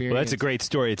an experience. Well, that's a great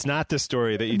story. It's not the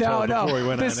story that you told before we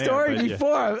went on air. The story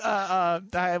before,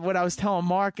 what I was telling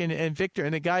Mark and Victor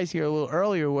and the guys here a little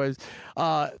earlier was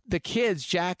the kids,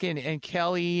 Jack and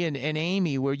Kelly and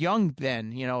Amy, were young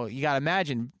then. You know, you got to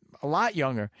imagine, a lot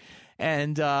younger,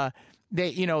 and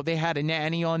they had a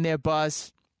nanny on their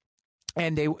bus,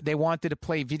 and they wanted to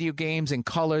play video games in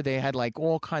color. They had like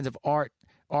all kinds of art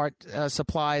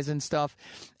supplies and stuff,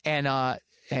 and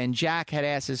Jack had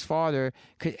asked his father,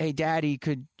 "Hey, Daddy,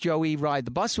 could Joey ride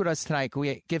the bus with us tonight? Could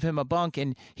we give him a bunk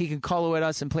and he can color with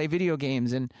us and play video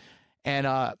games?" And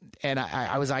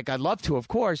I was like, "I'd love to, of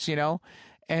course, you know."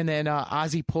 And then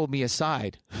Ozzy pulled me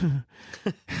aside.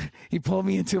 He pulled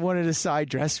me into one of the side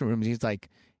dressing rooms. He's like,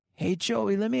 "Hey,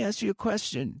 Joey, let me ask you a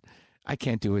question." I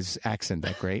can't do his accent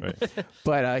that great,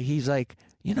 but he's like,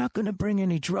 "You're not going to bring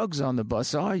any drugs on the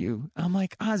bus, are you?" I'm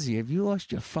like, "Ozzy, have you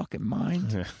lost your fucking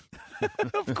mind?"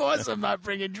 Of course I'm not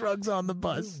bringing drugs on the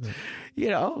bus. You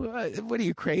know, what are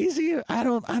you, crazy? I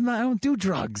don't do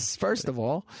drugs, first of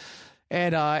all.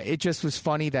 And it just was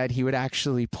funny that he would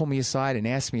actually pull me aside and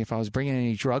ask me if I was bringing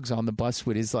any drugs on the bus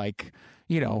with his, like,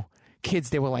 you know,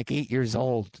 kids. They were like 8 years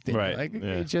old.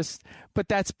 But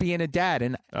that's being a dad,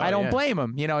 and I don't blame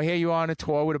him. You know, here you are on a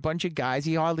tour with a bunch of guys.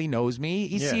 He hardly knows me.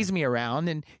 He sees me around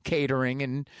and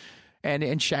catering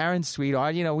and Sharon's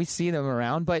sweetheart. You know, we see them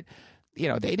around, but you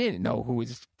know, they didn't know who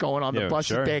was going on the bus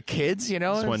with their kids. You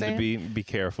know, just what I'm wanted saying? to be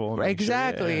careful. Right,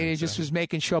 exactly. And he just was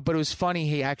making sure. But it was funny.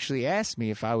 He actually asked me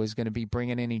if I was going to be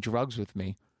bringing any drugs with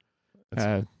me.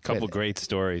 A couple great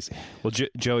stories. Well,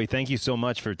 Joey, thank you so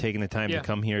much for taking the time to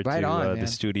come here to the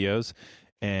studios,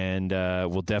 and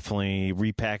we'll definitely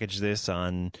repackage this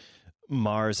on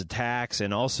Mars Attacks,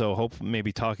 and also hope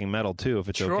maybe Talking Metal too, if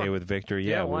it's okay with Victor.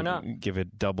 Yeah, why not? Give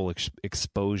it double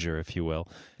exposure, if you will,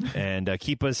 and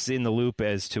keep us in the loop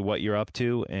as to what you're up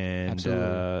to,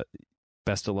 and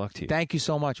best of luck to you. Thank you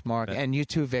so much, Mark. And you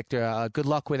too, Victor. Good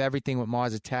luck with everything with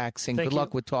Mars Attacks, and good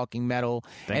luck with Talking Metal.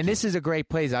 This is a great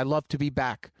place. I'd love to be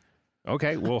back.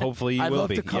 Okay, well, hopefully you I'd will love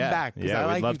be. to come back.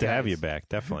 Yeah, we'd love to have you back,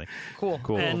 definitely. Cool.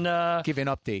 And give an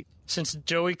update. Since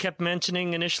Joey kept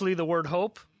mentioning initially the word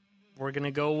hope, we're going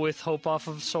to go with Hope off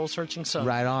of Soul Searching Sun.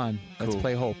 Right on. Let's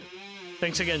play Hope.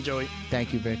 Thanks again, Joey.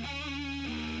 Thank you, Vic.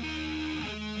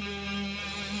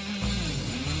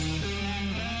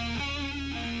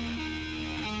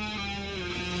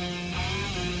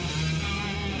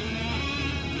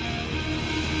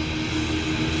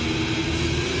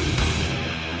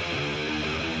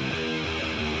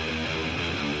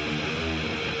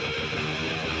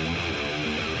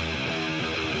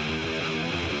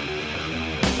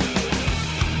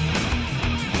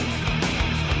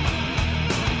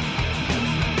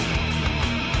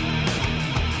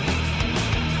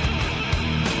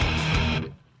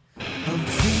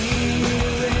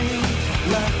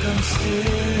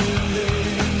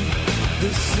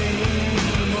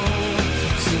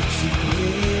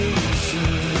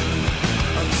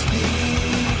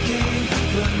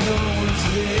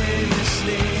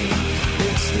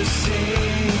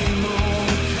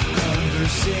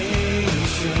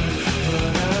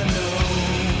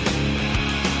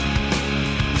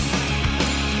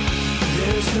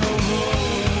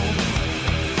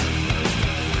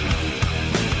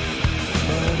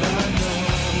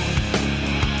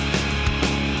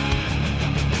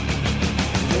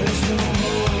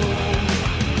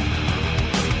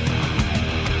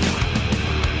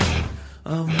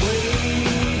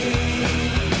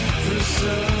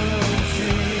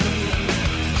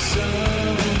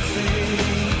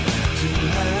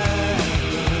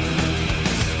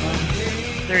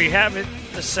 Have it,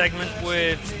 the segment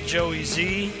with Joey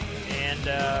Z, and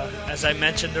as I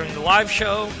mentioned during the live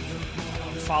show,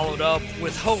 followed up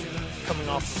with Hope, coming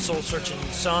off Soul Searching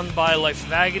Sun by Life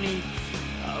of Agony,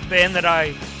 a band that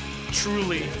I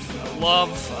truly love,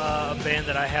 a band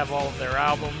that I have all of their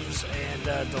albums, and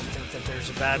don't think that there's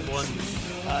a bad one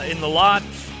in the lot.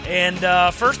 And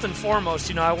first and foremost,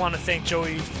 you know, I want to thank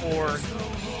Joey for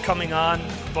coming on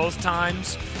both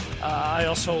times. I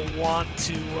also want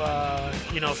to,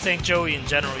 thank Joey in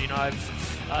general. You know, I've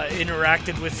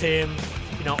interacted with him,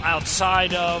 you know,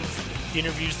 outside of the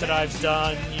interviews that I've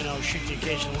done, you know, shoot the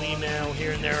occasional email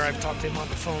here and there. I've talked to him on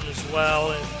the phone as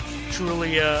well, and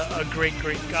truly a great,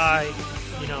 great guy,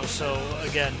 you know. So,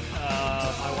 again,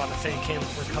 I want to thank him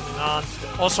for coming on.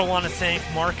 Also want to thank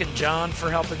Mark and John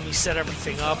for helping me set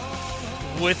everything up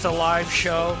with a live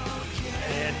show.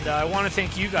 And I want to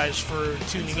thank you guys for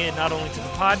tuning in, not only to the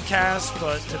podcast,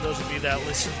 but to those of you that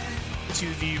listen to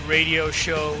the radio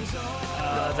show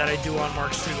that I do on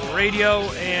Mark Striegel Radio,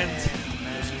 and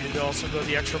those of you that also go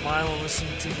the extra mile and listen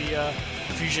to the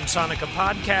Fusion Sonica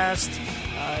podcast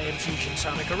and Fusion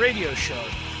Sonica radio show.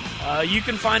 You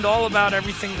can find all about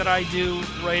everything that I do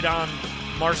right on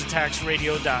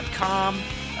MarsAttacksRadio.com.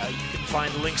 You can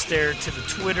find links there to the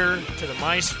Twitter, to the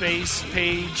MySpace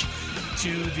page,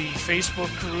 to the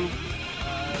Facebook group.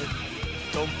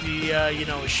 Don't be,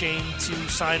 ashamed to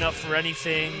sign up for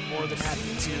anything. More than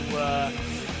happy to,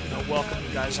 welcome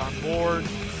you guys on board.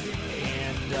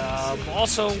 And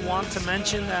also want to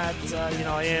mention that,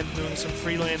 I am doing some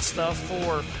freelance stuff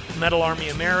for Metal Army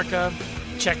America.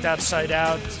 Check that site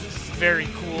out. Very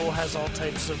cool. Has all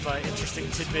types of interesting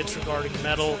tidbits regarding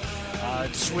metal.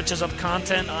 It switches up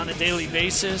content on a daily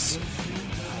basis.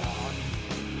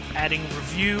 Adding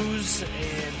reviews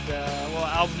and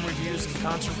album reviews and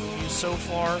concert reviews so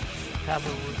far. Have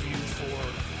a review for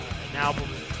an album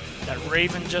that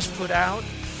Raven just put out.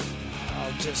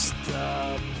 I'll just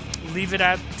leave it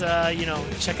at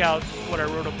check out what I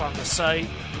wrote up on the site.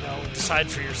 Decide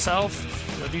for yourself.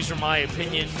 These are my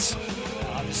opinions.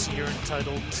 Obviously, you're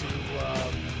entitled to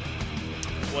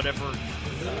whatever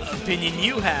opinion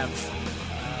you have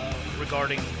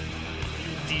regarding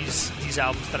these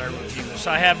albums that I review.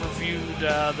 So I have reviewed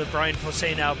the Brian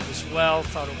Posehn album as well.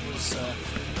 Thought it was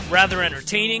rather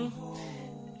entertaining.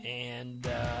 And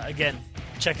again,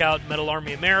 check out Metal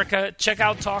Army America. Check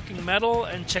out Talking Metal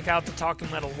and check out the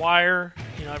Talking Metal Wire.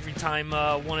 Every time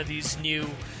one of these new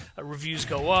reviews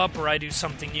go up or I do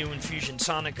something new in Fusion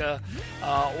Sonica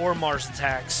or Mars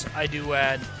Attacks, I do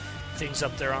add things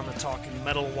up there on the Talking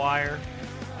Metal Wire.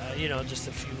 Just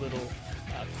a few little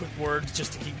quick words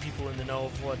just to keep people in the know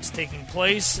of what's taking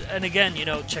place. And again,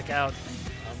 check out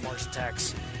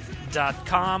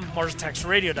MarsAttacks.com,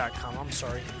 MarsAttacksRadio.com. I'm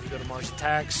sorry. If you go to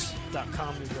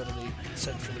MarsAttacks.com, you go to the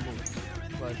Set for the Movie.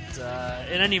 But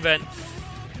in any event,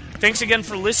 thanks again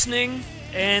for listening,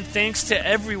 and thanks to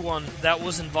everyone that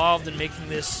was involved in making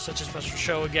this such a special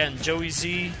show. Again, Joey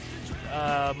Z,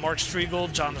 Mark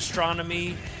Striegel, John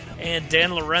Astronomy, and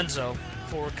Dan Lorenzo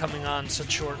for coming on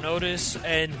such short notice,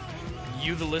 and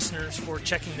you, the listeners, for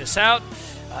checking this out.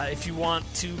 If you want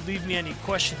to leave me any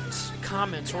questions,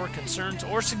 comments, or concerns,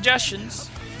 or suggestions,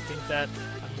 if you think that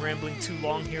I'm rambling too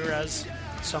long here, as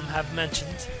some have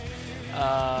mentioned,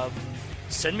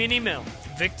 send me an email,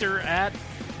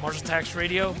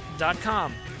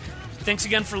 victor@MarsAttacksRadio.com. Thanks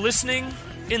again for listening.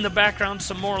 In the background,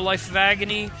 some more Life of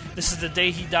Agony. This is The Day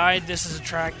He Died. This is a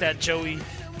track that Joey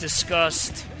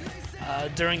discussed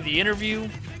during the interview,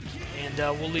 and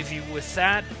we'll leave you with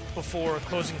that before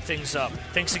closing things up.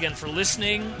 Thanks again for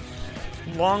listening.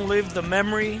 Long live the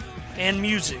memory and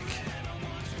music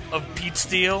of Pete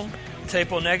Steele,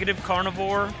 Typo Negative,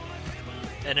 Carnivore,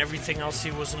 and everything else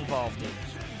he was involved in.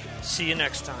 See you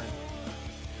next time.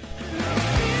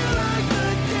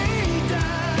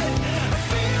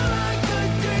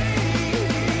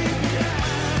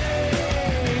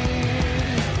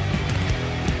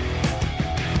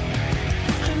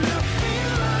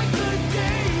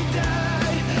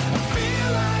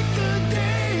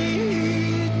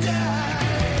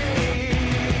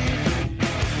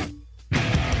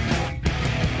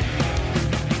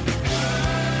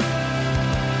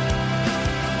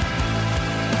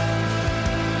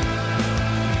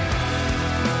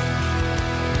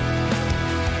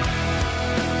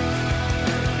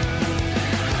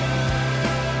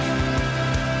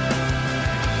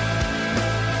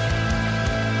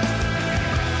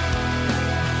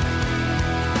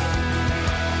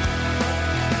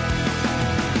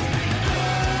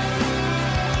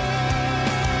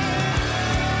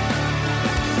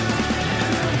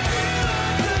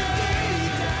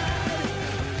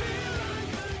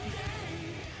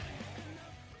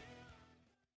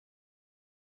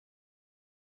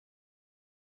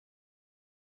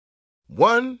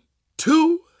 One,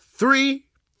 two, three,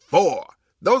 four.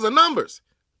 Those are numbers.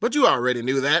 But you already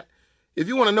knew that. If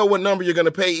you want to know what number you're going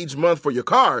to pay each month for your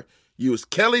car, use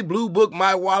Kelley Blue Book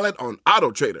My Wallet on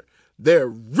AutoTrader. They're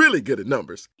really good at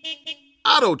numbers.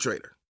 AutoTrader.